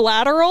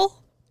 Equilateral?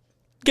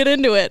 Get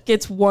into it.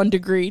 Gets 1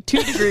 degree,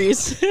 2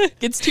 degrees.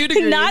 Gets 2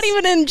 degrees. Not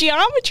even in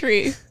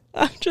geometry.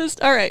 I'm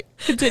just, all right,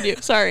 continue.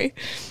 Sorry.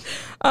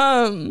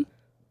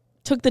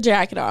 Took the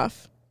jacket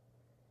off,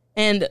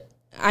 and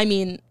I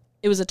mean,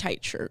 it was a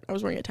tight shirt. I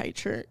was wearing a tight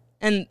shirt,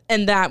 and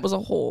that was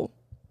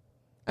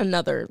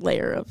another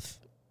layer of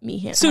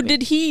me. So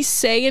did he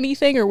say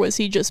anything, or was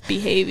he just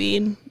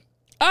behaving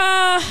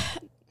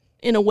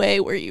in a way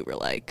where you were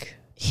like...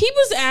 He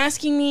was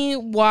asking me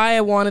why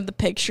I wanted the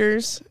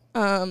pictures,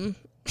 and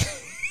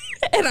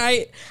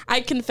I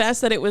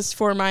confessed that it was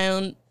for my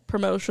own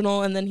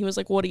promotional, and then he was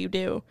like, what do you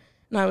do?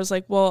 And I was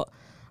like, well,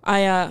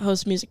 I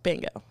host music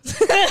bingo.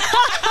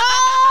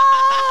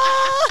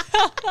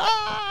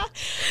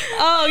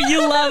 Oh,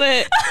 you love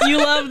it. You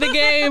love the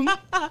game.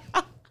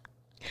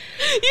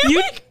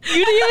 You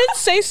didn't even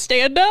say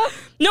stand up?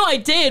 No, I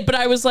did, but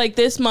I was like,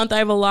 this month I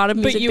have a lot of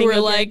music bingo. But you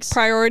were like, gigs.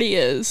 priority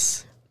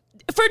is...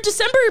 For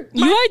December...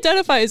 You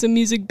identify as a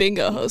music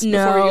bingo host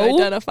before you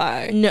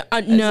identify No,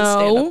 as a no.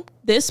 stand-up.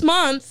 This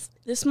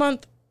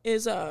month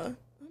is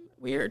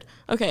weird.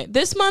 Okay,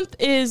 this month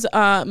is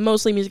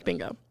mostly music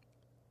bingo.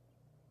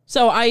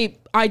 So I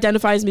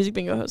identify as music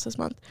bingo host this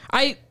month.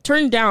 I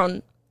turned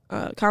down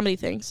comedy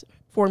things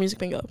for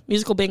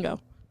musical bingo.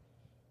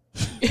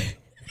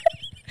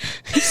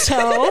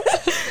 So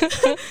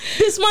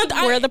this month,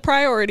 where the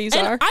priorities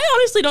are. I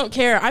honestly don't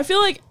care. I feel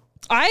like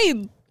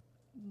I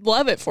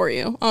love it for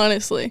you,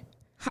 honestly.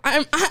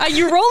 I'm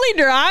You're rolling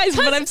your eyes,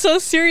 but I'm so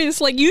serious.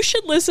 Like, you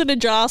should listen to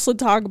Jocelyn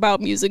talk about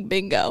music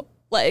bingo.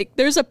 Like,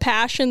 there's a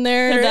passion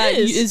there that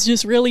is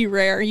just really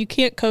rare. You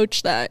can't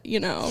coach that,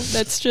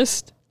 That's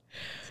just...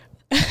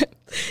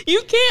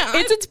 You can't.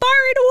 It's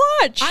inspiring to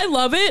watch. I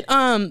love it.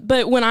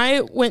 But when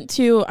I went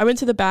to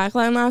the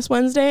backline last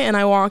Wednesday, and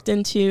I walked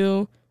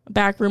into a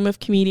back room of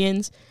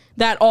comedians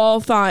that all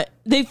thought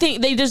they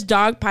just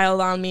dogpiled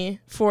on me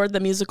for the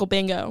musical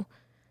bingo,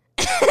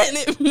 and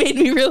it made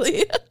me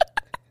really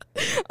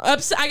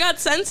upset. I got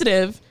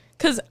sensitive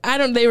because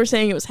they were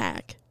saying it was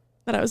hack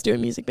that I was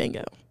doing music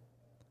bingo.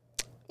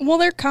 Well,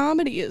 their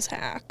comedy is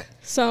hack,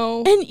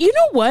 so and you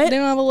know what? They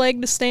don't have a leg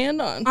to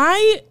stand on.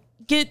 I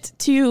get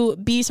to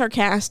be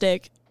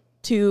sarcastic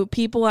to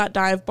people at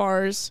dive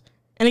bars,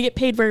 and I get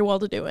paid very well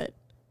to do it.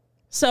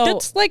 So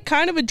that's like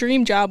kind of a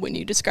dream job when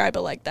you describe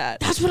it like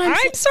that. That's what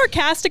I'm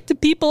sarcastic to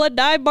people at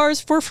dive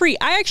bars for free.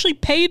 I actually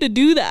pay to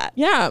do that.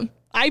 Yeah.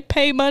 I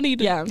pay money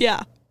to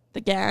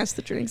the gas,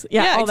 the drinks.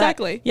 Yeah, all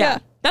exactly. That. Yeah.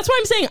 That's what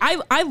I'm saying.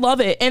 I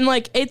love it. And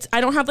like I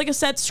don't have like a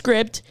set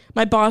script.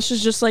 My boss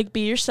is just like,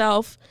 be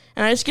yourself,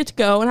 and I just get to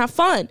go and have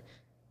fun.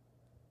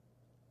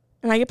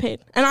 And I get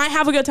paid. And I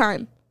have a good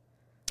time.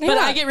 But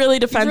I get really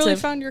defensive. You really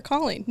found your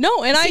calling.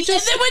 No, and I just...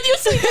 And then when you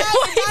say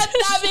that,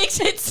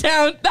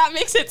 that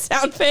makes it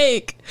sound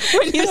fake.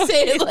 When you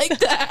say it like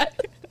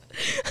that.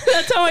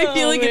 That's how I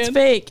feel like it's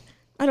fake.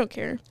 I don't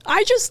care.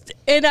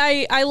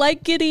 I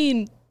like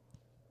getting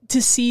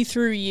to see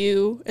through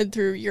you and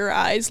through your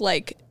eyes,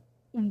 like,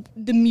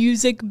 the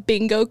music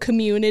bingo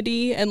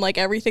community and, like,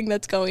 everything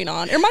that's going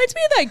on. It reminds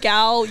me of that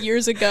gal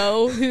years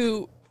ago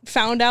who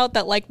found out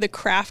that like the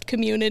craft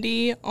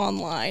community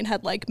online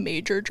had like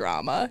major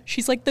drama.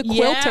 She's like the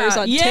quilters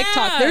on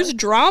TikTok. There's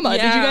drama.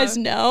 Did you guys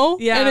know?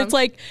 Yeah. And it's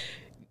like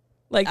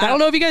I don't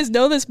know if you guys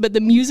know this, but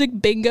the music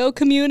bingo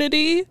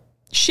community,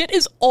 shit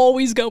is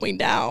always going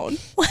down.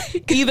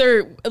 Like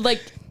either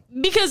like,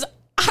 because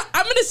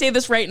I'm going to say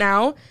this right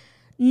now.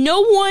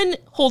 No one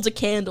holds a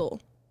candle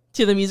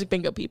to the music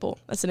bingo people.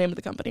 That's the name of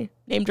the company.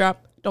 Name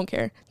drop. Don't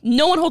care.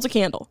 No one holds a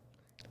candle.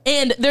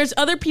 And there's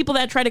other people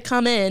that try to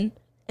come in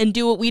and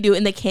do what we do,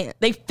 and they can't.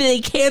 They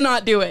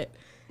cannot do it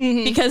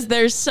because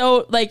there's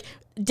so like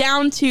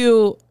down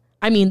to,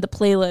 I mean, the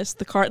playlist,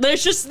 the card. They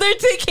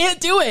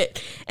can't do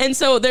it, and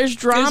so there's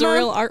drama. There's a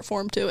real art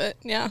form to it.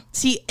 Yeah.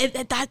 See, it's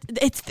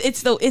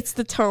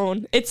the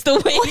tone. It's the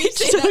way you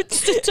say that.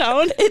 It's the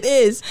tone. It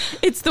is.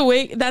 It's the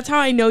way. That's how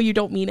I know you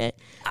don't mean it.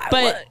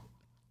 But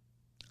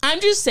I'm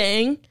just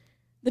saying,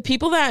 the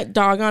people that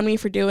dog on me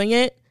for doing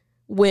it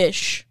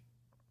wish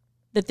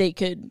that they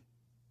could.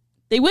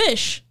 They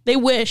wish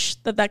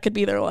that could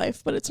be their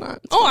life, but it's not.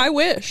 I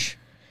wish,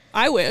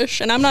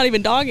 and I'm not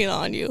even dogging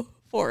on you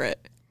for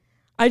it.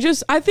 I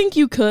think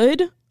you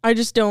could. I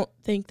just don't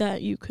think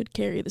that you could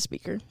carry the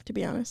speaker, to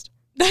be honest.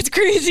 That's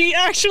crazy,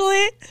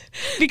 actually,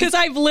 because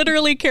I've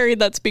literally carried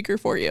that speaker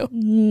for you.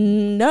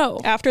 No.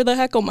 After the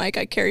heckle mic,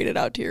 I carried it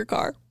out to your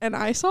car. And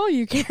I saw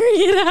you carry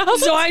it out.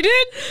 So I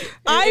did.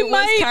 It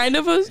was kind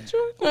of a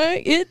struggle.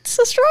 It's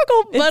a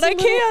struggle, but I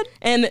can.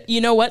 And you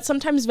know what?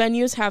 Sometimes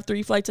venues have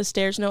 3 flights of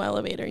stairs, no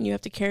elevator, and you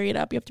have to carry it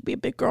up. You have to be a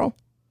big girl.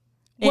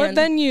 What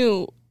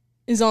venue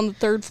is on the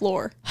 3rd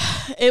floor?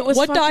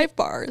 What dive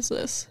bar is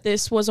this?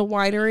 This was a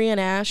winery in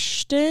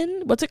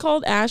Ashton. What's it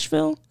called?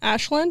 Asheville?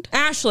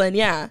 Ashland,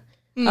 yeah.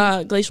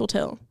 Glacial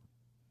Till.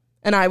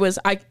 And I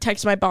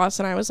texted my boss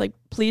and I was like,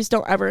 please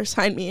don't ever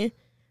assign me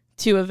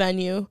to a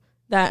venue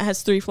that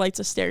has 3 flights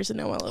of stairs and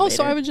no elevator. Oh,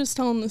 so I would just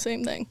tell him the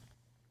same thing.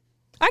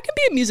 I could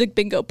be a music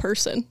bingo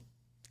person.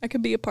 I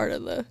could be a part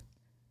of a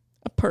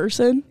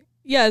person?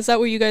 Yeah, is that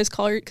what you guys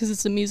call it? Because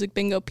it's the music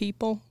bingo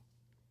people.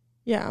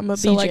 Yeah, I'm a BJ.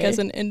 So like as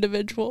an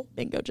individual.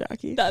 Bingo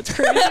jockey. That's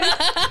crazy.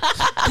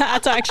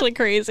 That's actually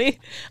crazy.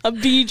 A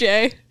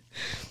BJ.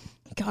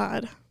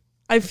 God.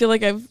 I feel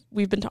like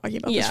we've been talking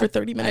about this for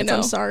 30 minutes.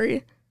 I'm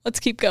sorry. Let's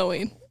keep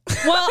going.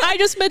 Well, I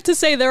just meant to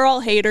say they're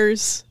all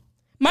haters.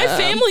 My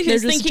family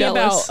is thinking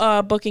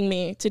about booking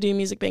me to do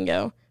music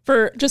bingo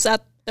for just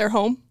at their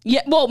home.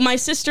 Yeah, well, my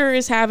sister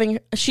is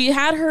she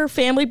had her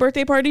family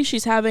birthday party.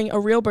 She's having a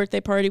real birthday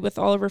party with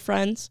all of her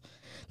friends.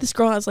 This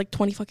girl has like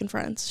 20 fucking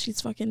friends.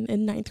 She's fucking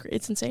in 9th grade.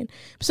 It's insane.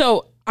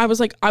 So I was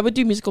like, I would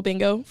do musical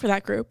bingo for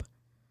that group.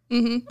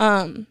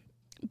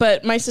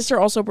 But my sister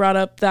also brought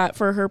up that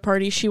for her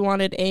party, she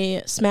wanted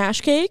a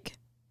smash cake.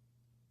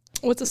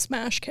 What's a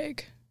smash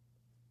cake?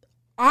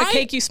 A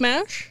cake you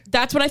smash?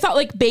 That's what I thought,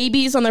 like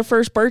babies on their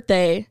first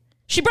birthday.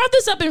 She brought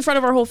this up in front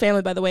of our whole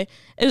family, by the way.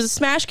 It was a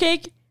smash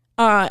cake.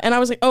 And I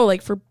was like, oh,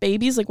 like for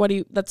babies? Like,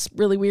 that's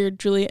really weird,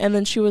 Julie. And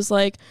then she was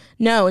like,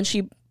 no. And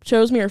she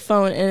shows me her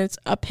phone and it's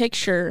a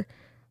picture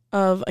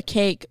of a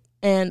cake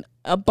and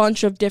a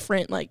bunch of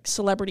different like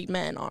celebrity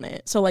men on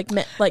it. So like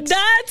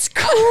that's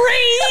crazy.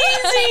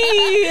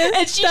 And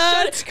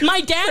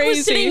my dad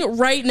was sitting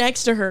right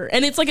next to her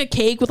and it's like a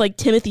cake with like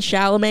Timothy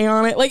Chalamet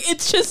on it. Like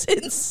it's just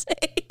insane.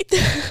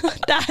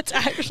 That's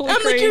actually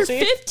I'm crazy. Like,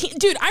 you're 15.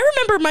 Dude, I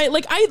remember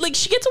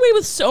she gets away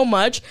with so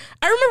much.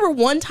 I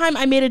remember one time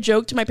I made a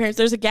joke to my parents.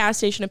 There's a gas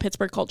station in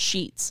Pittsburgh called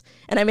Sheetz.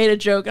 And I made a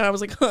joke and I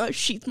was like,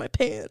 sheets my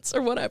pants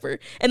or whatever.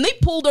 And they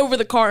pulled over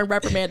the car and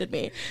reprimanded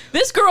me.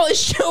 This girl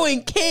is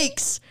showing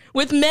cakes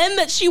with men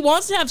that she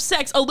wants to have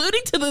sex,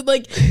 alluding to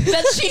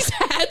that she's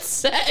had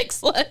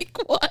sex. Like,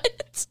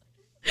 what?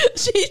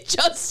 She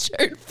just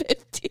turned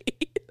 15.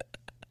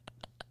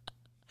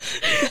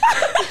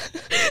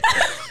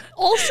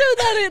 Also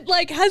that it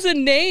like has a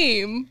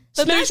name.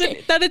 That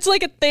it's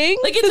like a thing.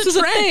 Like it's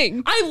a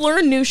thing. I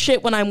learn new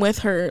shit when I'm with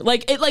her.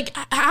 Like it like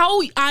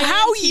how you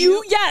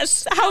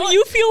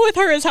feel with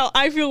her is how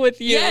I feel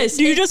with you. Yes.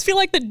 Do you just feel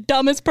like the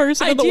dumbest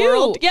person in the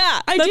world?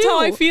 Yeah. That's how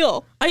I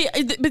feel.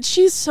 But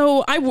she's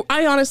so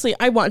I honestly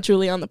want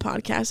Julie on the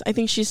podcast. I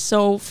think she's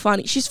so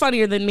funny. She's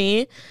funnier than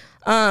me.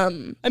 I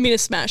mean, a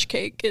smash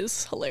cake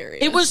is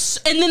hilarious. It was,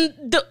 and then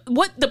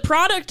the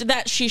product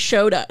that she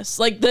showed us,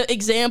 like the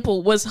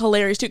example was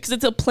hilarious too, because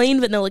it's a plain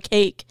vanilla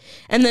cake,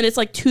 and then it's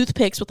like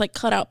toothpicks with like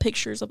cut out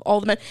pictures of all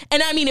the men,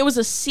 and I mean, it was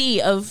a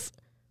sea of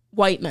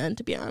white men,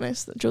 to be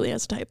honest. That Julie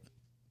has a type,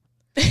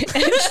 and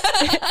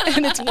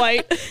it's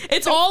white.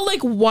 It's all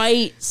like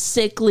white,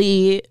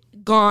 sickly,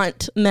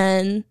 gaunt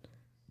men.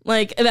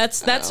 Like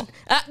that's what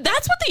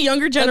the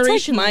younger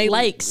generation that's like my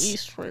likes.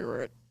 Least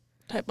favorite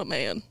type of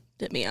man.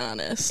 To be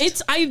honest,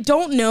 I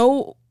don't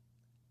know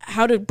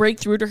how to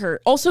break through to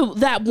her. Also,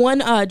 that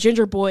one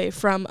ginger boy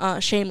from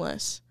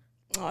Shameless.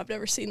 Oh, I've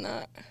never seen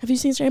that. Have you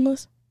seen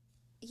Shameless?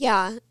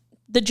 Yeah,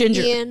 the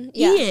ginger Ian.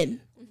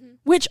 Mm-hmm.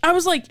 Which I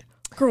was like,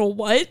 girl,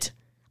 what?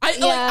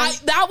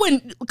 That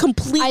one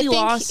completely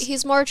lost.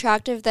 He's more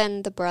attractive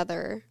than the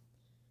brother.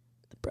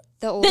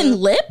 The older. Than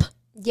Lip?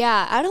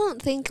 Yeah, I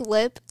don't think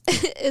lip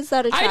is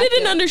that attractive.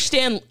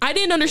 I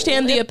didn't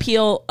understand the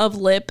appeal of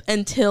lip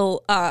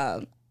until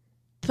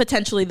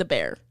potentially the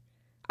bear.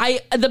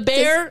 The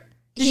bear.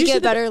 Did you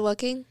get better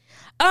looking?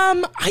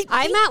 I'm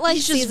at like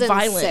he's just season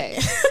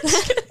violent.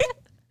 6.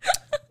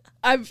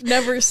 I've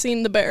never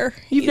seen the bear.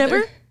 You've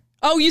never?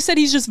 Oh, you said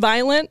he's just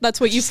violent?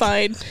 That's what you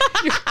find.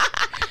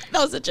 That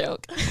was a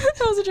joke.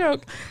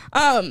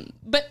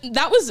 But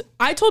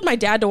I told my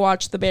dad to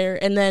watch The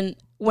Bear, and then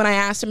when I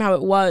asked him how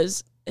it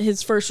was,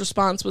 his first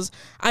response was,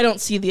 I don't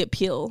see the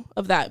appeal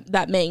of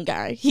that main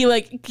guy.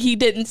 He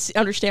didn't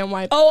understand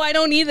why. Oh, I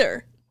don't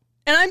either.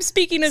 And I'm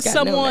speaking as He's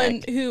got no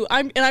someone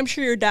neck. I'm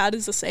sure your dad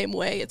is the same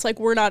way. It's like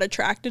we're not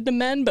attracted to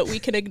men, but we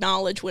can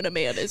acknowledge when a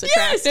man is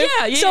attractive.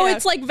 Yeah, so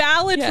it's like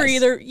valid for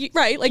either,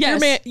 right? Like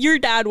your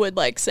dad would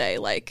like say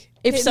like,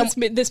 if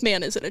this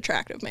man is an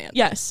attractive man.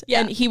 Yes. Yeah.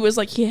 And he was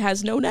like, he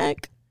has no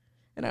neck.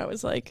 And I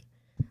was like,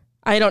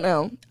 I don't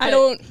know. I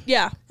don't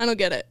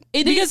get it.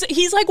 Because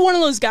he's like one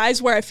of those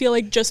guys where I feel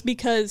like just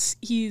because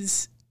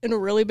he's in a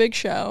really big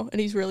show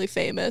and he's really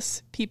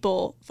famous,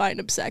 people find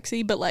him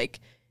sexy, but like,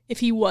 if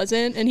he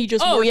wasn't and he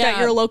just worked at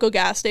your local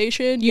gas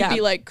station, you'd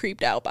be like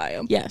creeped out by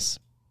him. Yes.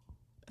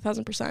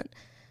 1,000%.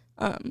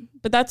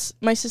 But that's,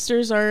 my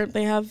sisters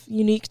they have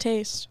unique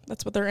taste.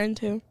 That's what they're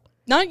into.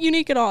 Not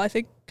unique at all. I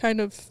think kind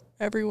of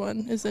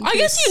everyone is into I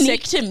guess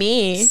unique to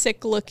me.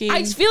 Sick looking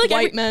I feel like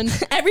white men.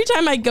 Every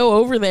time I go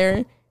over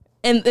there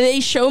and they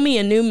show me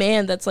a new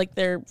man that's like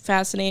they're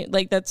fascinated,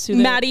 like that's who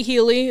Matty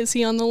Healy, is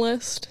he on the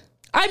list?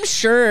 I'm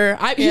sure.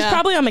 He's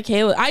probably on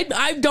Michaela.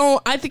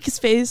 I think his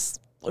face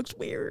looks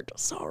weird.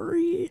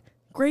 Sorry.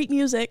 Great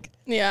music.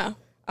 Yeah.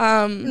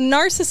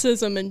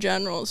 Narcissism in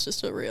general is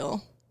just a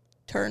real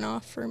turn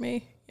off for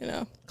me, you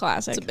know.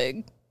 Classic. It's a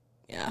big,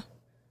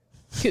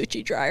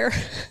 Gucci dryer.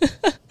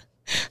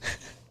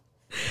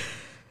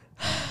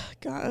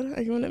 God,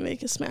 I want to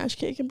make a smash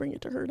cake and bring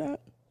it to her dad.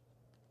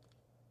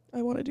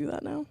 I want to do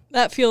that now.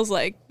 That feels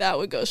like that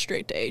would go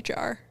straight to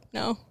HR.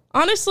 No?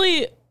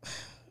 Honestly,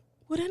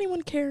 would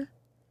anyone care?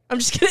 I'm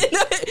just kidding.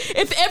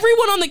 If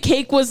everyone on the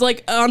cake was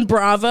like on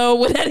Bravo,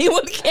 would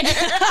anyone care?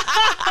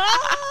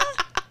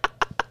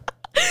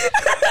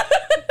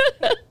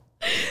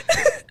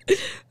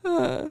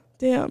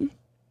 Damn.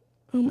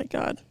 Oh my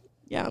God.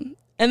 Yeah.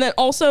 And then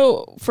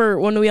also for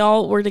when we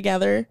all were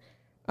together,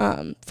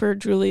 for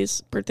Julie's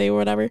birthday or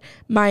whatever,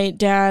 my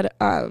dad,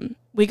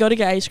 we go to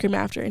get ice cream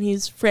after and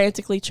he's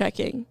frantically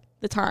checking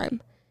the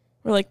time.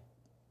 We're like,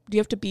 do you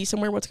have to be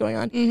somewhere? What's going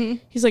on?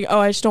 Mm-hmm. He's like, oh,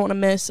 I just don't want to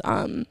miss,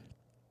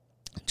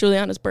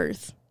 Juliana's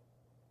birth,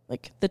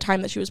 like the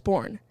time that she was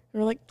born.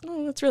 And we're like,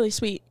 oh, that's really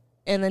sweet.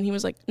 And then he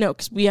was like, no,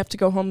 because we have to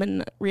go home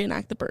and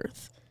reenact the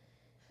birth.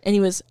 And he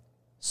was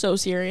so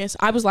serious.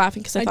 I was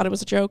laughing because I thought it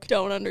was a joke.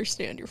 Don't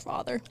understand your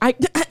father.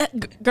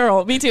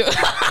 Girl, me too.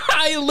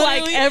 I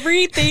literally, like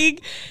everything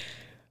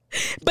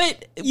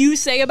but you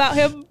say about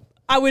him,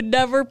 I would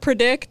never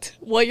predict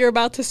what you're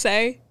about to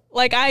say.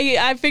 Like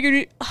I figured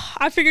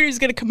he was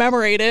gonna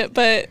commemorate it,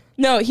 but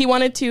no, he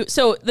wanted to.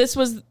 So these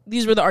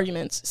were the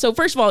arguments. So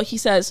first of all, he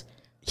says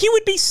he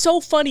would be so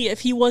funny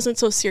if he wasn't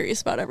so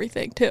serious about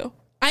everything too.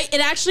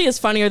 It actually is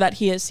funnier that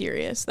he is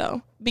serious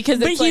though,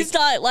 because he's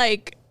not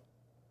like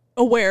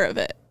aware of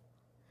it.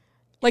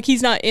 Like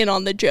he's not in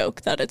on the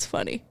joke that it's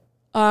funny.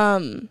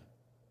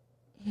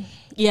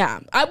 Yeah.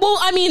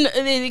 I mean,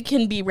 it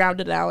can be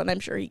rounded out, and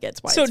I'm sure he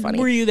gets why it's funny.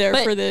 So were you there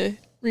for the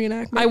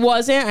reenactment? I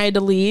wasn't. I had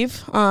to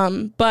leave.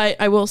 But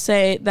I will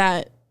say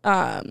that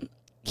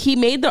he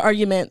made the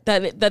argument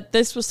that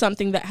this was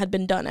something that had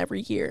been done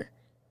every year.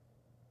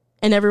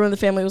 And everyone in the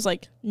family was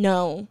like,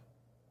 no,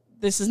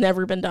 this has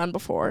never been done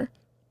before.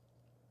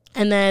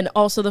 And then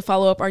also the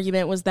follow-up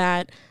argument was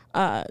that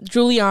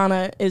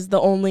Juliana is the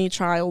only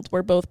child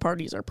where both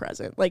parties are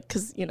present. Like,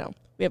 because,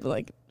 we have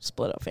like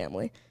split up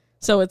family.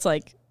 So it's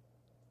like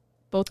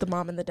both the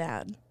mom and the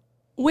dad.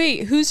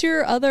 Wait, who's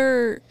your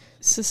other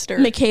sister?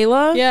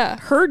 Michaela? Yeah.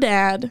 Her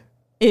dad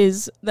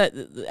is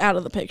out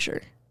of the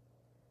picture.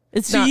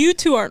 So you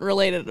two aren't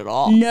related at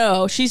all?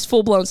 No, she's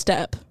full-blown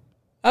step.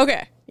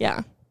 Okay.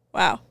 Yeah.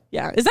 Wow.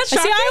 Yeah. Is that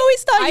shocking? See, I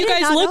always thought you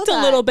guys looked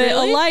a little bit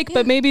really? alike,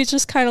 but maybe it's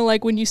just kind of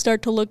like when you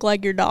start to look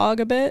like your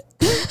dog a bit.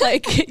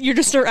 Like you're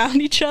just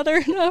around each other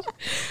enough.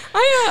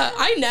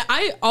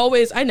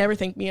 I never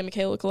think me and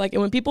Michaela look alike.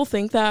 And when people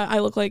think that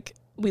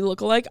we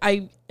look alike,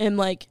 I am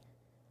like,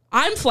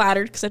 I'm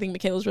flattered because I think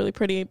Michaela's really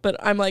pretty, but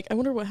I'm like, I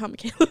wonder how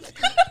Michaela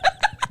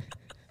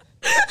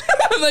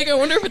I'm like, I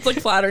wonder if it's like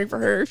flattering for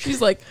her.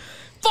 She's like,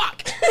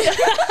 fuck.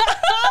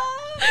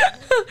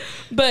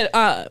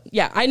 But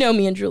yeah, I know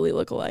me and Julie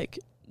look alike.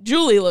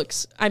 Julie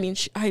looks, I mean,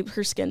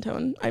 her skin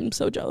tone, I'm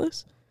so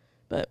jealous.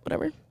 But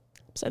whatever.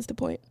 Besides the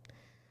point.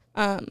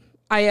 I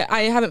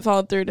haven't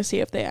followed through to see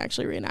if they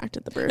actually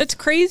reenacted the birth. It's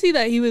crazy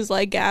that he was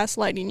like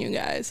gaslighting you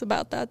guys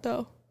about that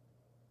though.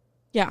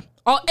 Yeah.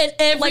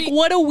 Like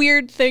what a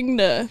weird thing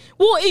to...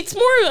 Well, it's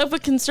more of a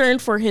concern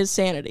for his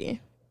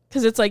sanity.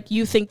 Because it's like,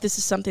 you think this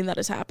is something that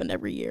has happened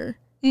every year.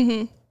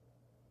 Mm-hmm.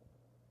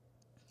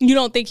 You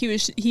don't think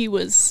he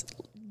was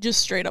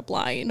just straight up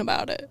lying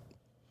about it?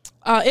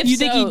 If You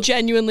think he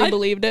genuinely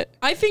believed it?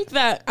 I think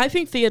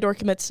Theodore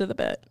commits to the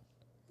bit.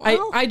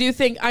 Well, I do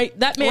think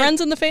that man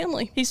runs in the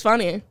family. He's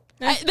funny.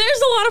 Yeah.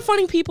 There's a lot of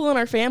funny people in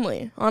our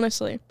family,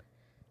 honestly.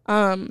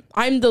 I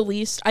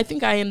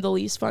think I am the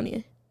least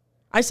funny.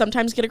 I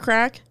sometimes get a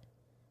crack,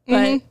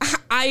 but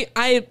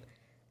I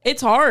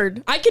it's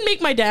hard. I can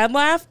make my dad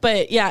laugh,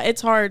 but yeah,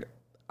 it's hard.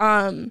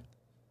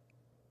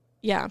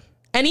 Yeah.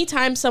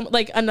 Anytime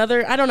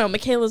I don't know,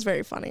 Michaela's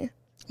very funny.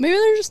 Maybe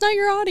they're just not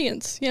your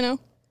audience, you know?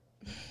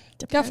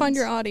 Depends. Gotta find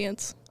your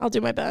audience. I'll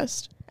do my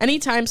best.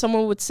 Anytime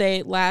someone would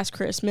say Last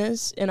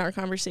Christmas in our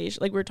conversation,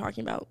 like we were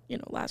talking about,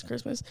 Last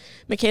Christmas,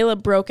 Michaela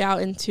broke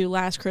out into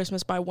Last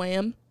Christmas by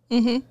Wham.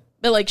 Mm-hmm.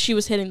 But, like, she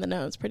was hitting the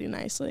notes pretty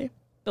nicely.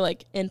 But,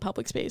 like, in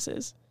public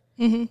spaces.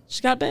 Mm-hmm.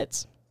 She's got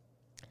bits.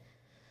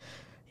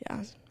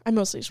 Yeah. I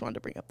mostly just wanted to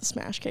bring up the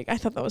smash cake. I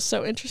thought that was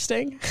so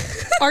interesting.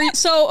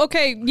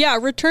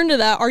 Return to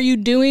that. Are you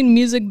doing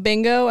music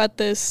bingo at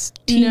this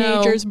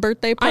teenager's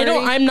birthday party?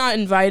 I'm not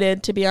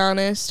invited, to be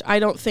honest. I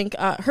don't think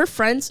her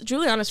friends,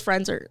 Juliana's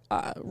friends, are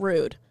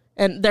rude.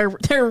 And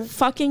they're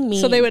fucking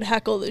mean. So they would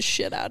heckle the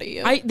shit out of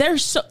you.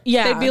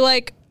 They'd be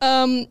like,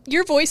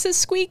 your voice is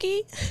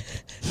squeaky.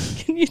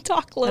 Can you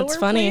talk lower, That's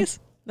funny. Please?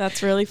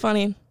 That's really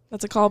funny.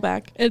 That's a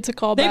callback. It's a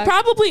callback. They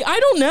probably, I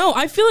don't know.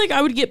 I feel like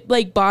I would get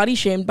like body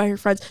shamed by her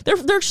friends.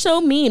 They're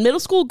so mean. Middle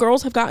school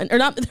girls have gotten, they're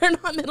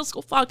not middle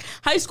school, fuck.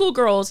 High school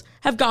girls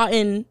have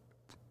gotten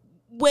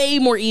way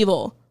more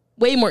evil.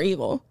 Way more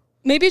evil.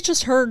 Maybe it's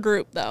just her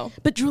group though.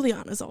 But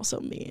Juliana's also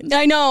mean.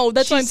 I know.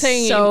 That's what I'm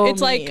saying. So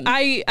it's mean.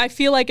 Like, I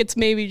feel like it's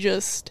maybe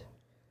just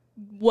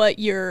what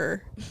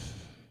you're,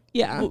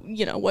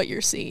 what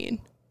you're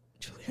seeing.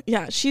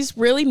 Yeah, she's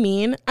really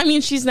mean. I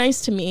mean, she's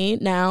nice to me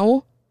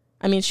now.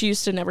 I mean, she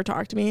used to never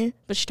talk to me,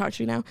 but she talks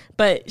to me now.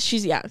 But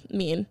she's,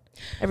 mean.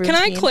 Everyone's Can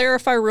I mean.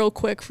 clarify real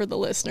quick for the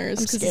listeners?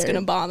 Because it's going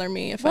to bother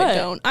me if I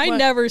don't. I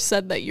never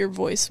said that your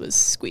voice was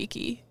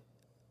squeaky.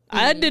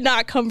 That did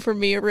not come from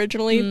me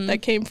originally.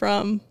 That came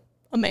from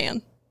a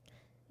man.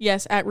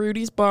 Yes, at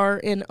Rudy's Bar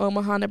in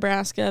Omaha,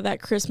 Nebraska,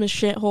 that Christmas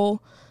shithole.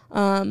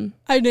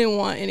 I didn't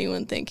want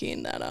anyone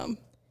thinking that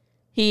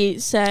he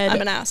said...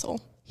 I'm an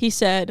asshole. He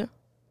said...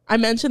 I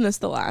mentioned this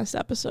the last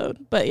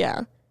episode, but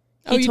yeah.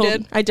 You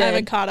did? I did. I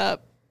haven't caught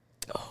up.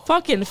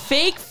 Fucking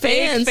fake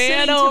fan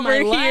over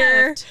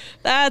here. Left.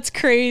 That's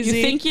crazy.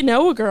 You think you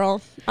know a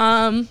girl.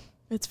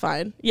 It's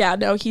fine. Yeah,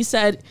 no, he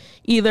said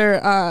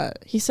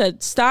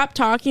stop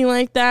talking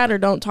like that or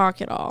don't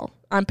talk at all.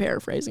 I'm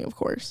paraphrasing, of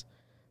course.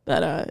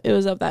 But it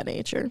was of that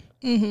nature.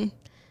 Mm-hmm. And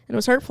it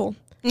was hurtful.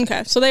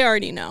 Okay, so they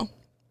already know.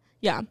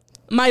 Yeah.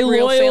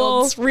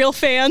 Real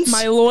fans.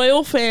 My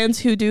loyal fans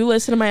who do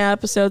listen to my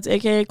episodes,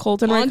 aka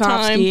Colton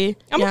Rakovsky.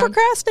 I'm a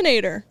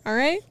procrastinator, all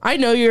right? I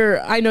know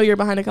you're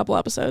behind a couple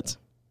episodes.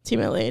 It's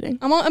humiliating.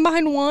 I'm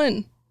behind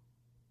one.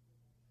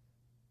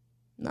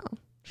 No,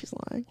 she's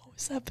lying. What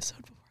was the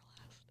episode before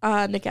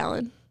last? Nick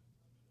Allen.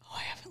 Oh,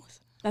 I haven't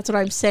listened. That's what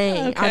I'm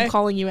saying. Okay. I'm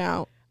calling you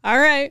out. All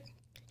right.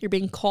 You're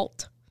being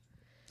cult.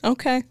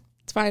 Okay.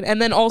 It's fine.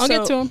 And then also, I'll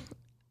get to him.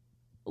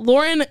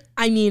 Lauren,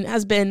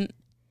 has been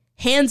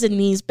hands and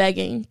knees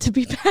begging to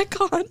be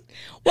back on.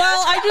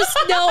 Well, I just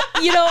know,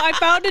 I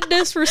found it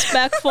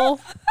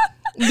disrespectful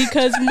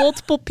because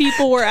multiple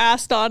people were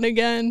asked on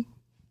again.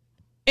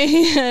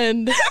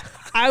 And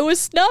I was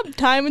snubbed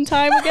time and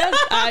time again.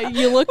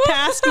 You look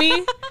past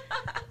me.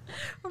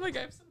 Oh my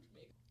God.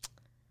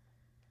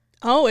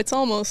 Oh, it's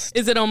almost.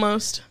 Is it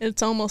almost?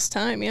 It's almost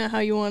time. Yeah. How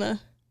you want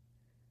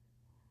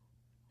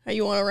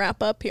to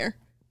wrap up here?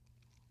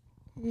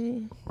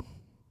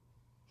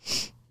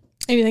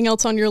 Anything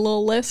else on your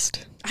little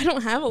list? I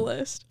don't have a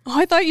list. Oh,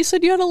 I thought you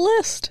said you had a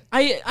list.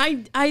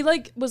 I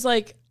was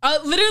like,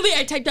 literally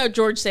I typed out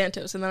George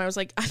Santos and then I was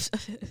like,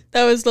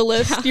 that was the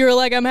list. Yeah. You were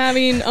like, I'm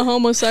having a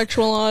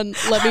homosexual on.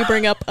 Let me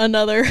bring up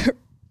another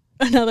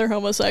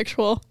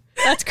homosexual.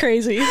 That's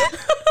crazy.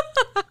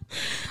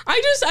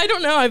 I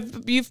don't know.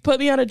 You've put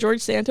me on a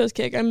George Santos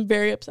kick. I'm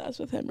very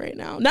obsessed with him right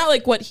now. Not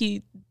like what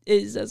he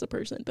is as a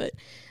person, but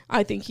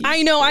I think he's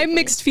I know. I have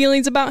mixed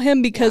feelings about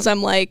him because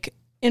I'm like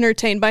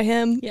entertained by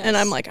him, and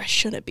I'm like, I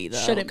shouldn't be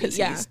though, because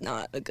he's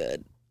not a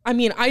good. I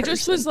mean, I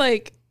just was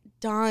like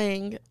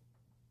dying.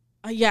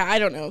 I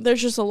don't know.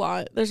 There's just a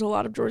lot. There's a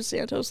lot of George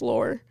Santos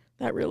lore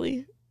that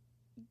really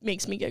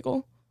makes me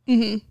giggle.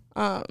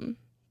 Mm-hmm.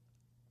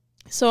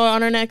 So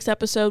on our next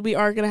episode, we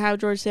are gonna have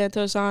George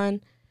Santos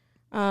on.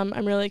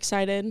 I'm really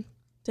excited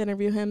to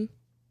interview him.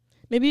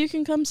 Maybe you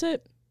can come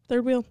sit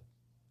third wheel.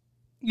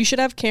 You should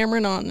have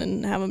Cameron on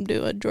and have him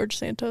do a George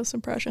Santos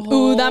impression.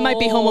 Ooh, that might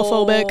be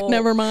homophobic.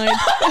 Never mind.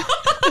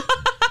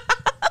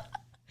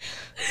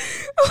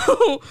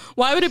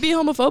 Why would it be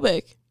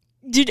homophobic?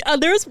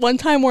 There was one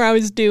time where I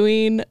was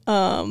doing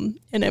an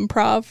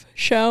improv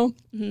show.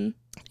 Mm-hmm.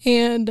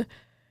 And,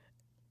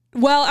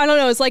 well, I don't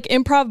know. It's like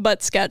improv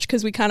but sketch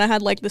because we kind of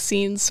had like the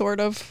scenes sort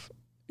of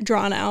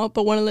drawn out.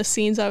 But one of the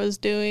scenes I was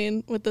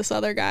doing with this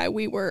other guy,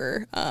 we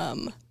were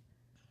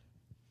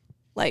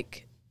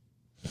like...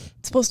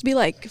 It's supposed to be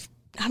like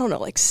I don't know,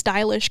 like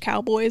stylish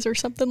cowboys or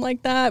something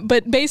like that.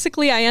 But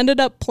basically, I ended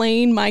up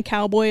playing my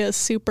cowboy as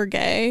super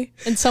gay,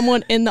 and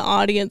someone in the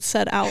audience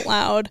said out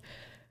loud,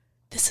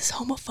 "This is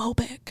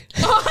homophobic."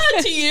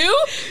 To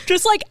you?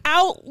 Just like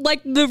out,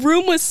 like the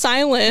room was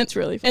silent. It's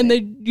really funny. And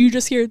then you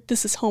just hear,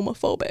 "This is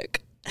homophobic."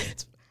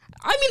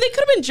 I mean, they could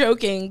have been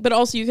joking, but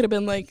also you could have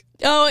been like,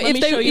 Oh, Let me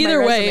if they show you my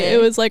either way, resume.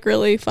 it was like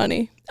really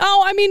funny.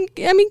 Oh, I mean,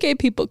 gay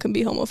people can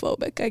be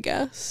homophobic. I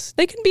guess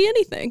they can be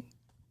anything.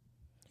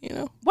 You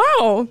know,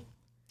 wow.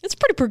 it's a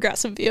pretty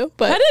progressive view,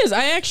 but That is.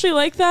 I actually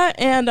like that.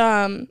 And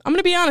I'm going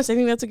to be honest. I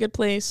think that's a good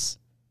place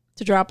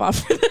to drop off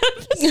for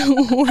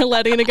that. we're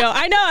letting it go.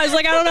 I know. I was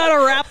like, I don't know how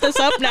to wrap this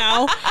up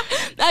now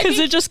because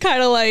it just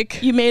kind of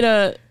like You made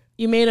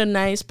a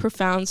nice,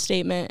 profound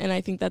statement. And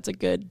I think that's a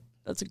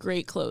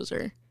great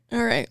closer.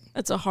 all right.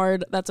 That's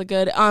a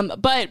good.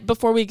 But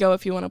before we go,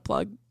 if you want to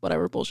plug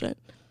whatever bullshit.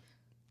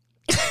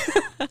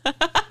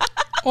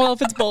 Well,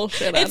 if it's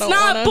bullshit, It's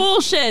not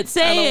bullshit. I don't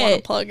Say want to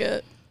it. plug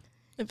it.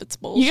 If it's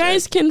bullshit, You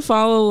guys can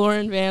follow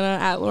Lauren Vana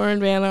at Lauren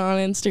Vana on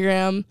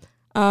Instagram.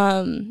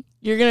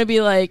 You're going to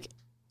be like,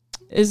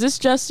 is this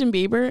Justin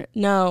Bieber?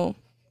 No.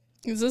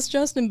 Is this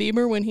Justin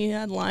Bieber when he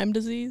had Lyme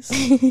disease?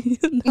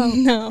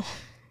 No.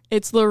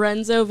 It's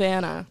Lorenzo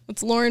Vana.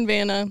 It's Lauren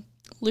Vanna,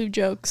 Lou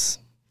Jokes,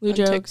 Lou on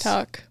Jokes.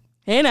 TikTok.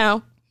 Hey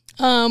now.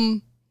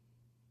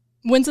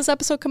 When's this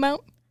episode come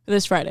out?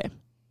 This Friday.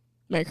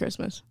 Merry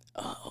Christmas.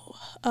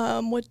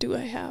 What do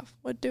I have?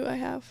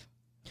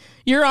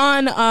 You're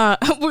on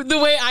the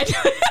way I do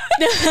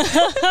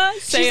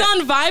it. She's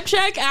on Vibe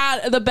Check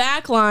at the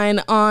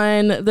Backline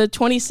on the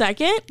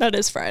 22nd. That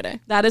is Friday.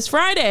 That is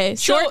Friday.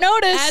 Short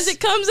notice. As it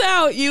comes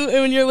out,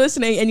 when you're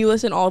listening and you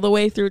listen all the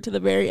way through to the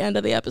very end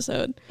of the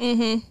episode,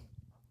 you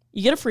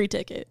get a free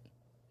ticket.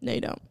 No,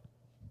 you don't.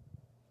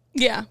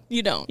 Yeah,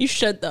 you don't. You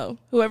should, though.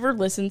 Whoever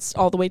listens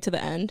all the way to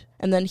the end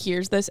and then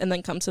hears this and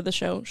then comes to the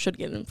show should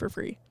get in for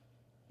free.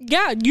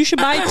 Yeah, you should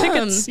buy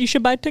tickets. You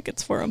should buy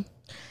tickets for them.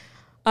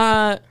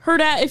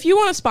 Herdat, if you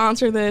want to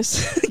sponsor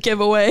this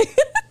giveaway.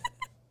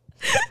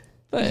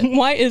 But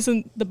why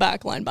isn't the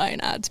Backline buying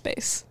ad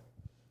space?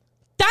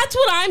 That's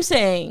what I'm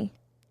saying.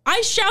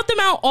 I shout them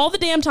out all the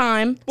damn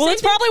time. Well,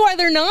 that's probably why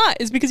they're not,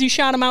 is because you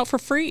shout them out for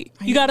free.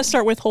 You got to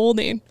start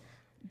withholding.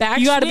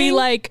 You got to be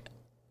like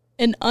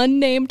an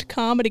unnamed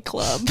comedy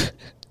club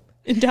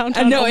in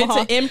downtown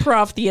Omaha. It's an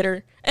improv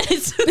theater.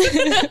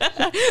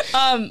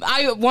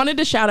 I wanted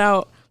to shout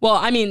out, well,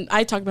 I mean,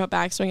 I talk about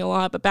Backswing a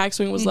lot, but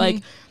Backswing was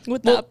like...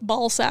 With that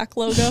ball sack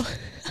logo.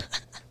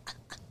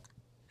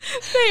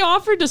 They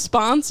offered to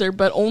sponsor,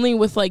 but only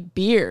with like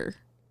beer.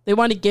 They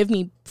wanted to give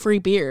me free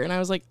beer. And I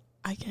was like,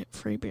 I get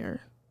free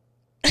beer.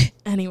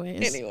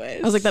 Anyways.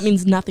 I was like, that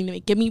means nothing to me.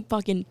 Give me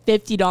fucking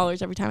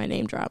 $50 every time I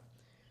name drop.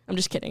 I'm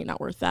just kidding.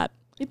 Not worth that.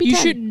 You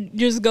should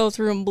just go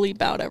through and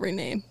bleep out every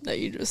name that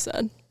you just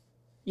said.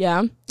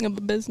 Yeah. Of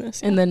a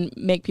business. And then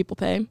make people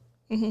pay.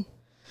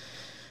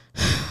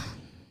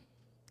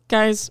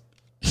 Guys,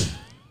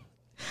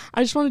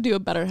 I just want to do a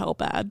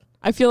BetterHelp ad.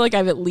 I feel like I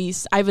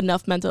have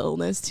enough mental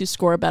illness to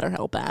score a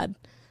BetterHelp ad.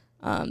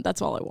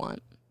 That's all I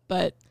want.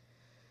 But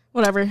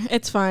whatever.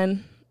 It's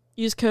fine.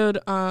 Use code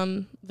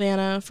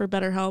Vana for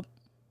BetterHelp.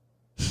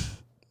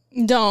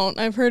 Don't.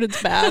 I've heard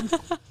it's bad.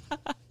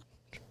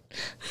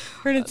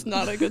 Heard it's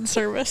not a good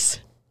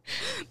service.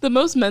 The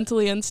most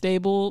mentally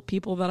unstable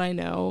people that I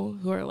know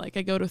who are like,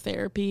 I go to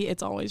therapy,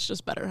 it's always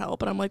just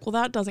BetterHelp. And I'm like, well,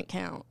 that doesn't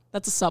count.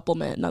 That's a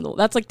supplement.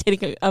 That's like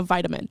taking a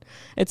vitamin.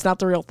 It's not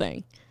the real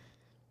thing.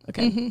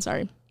 Okay,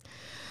 sorry.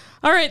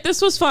 All right,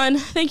 this was fun.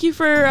 Thank you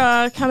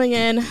for coming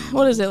in.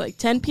 What is it, like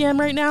 10 p.m.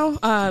 right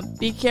now?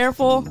 Be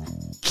careful.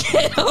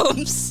 Get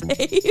home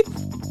safe.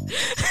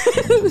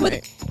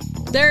 Right.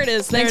 There it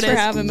is. Thanks for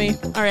having me.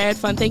 All right, I had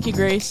fun. Thank you,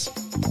 Grace.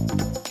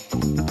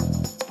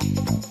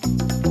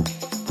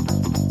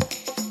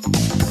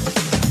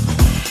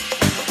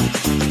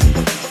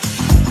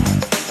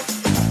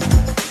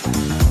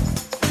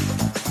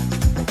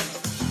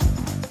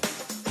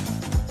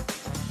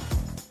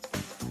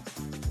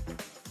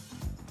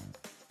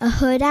 A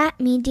Huda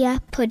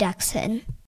Media Production.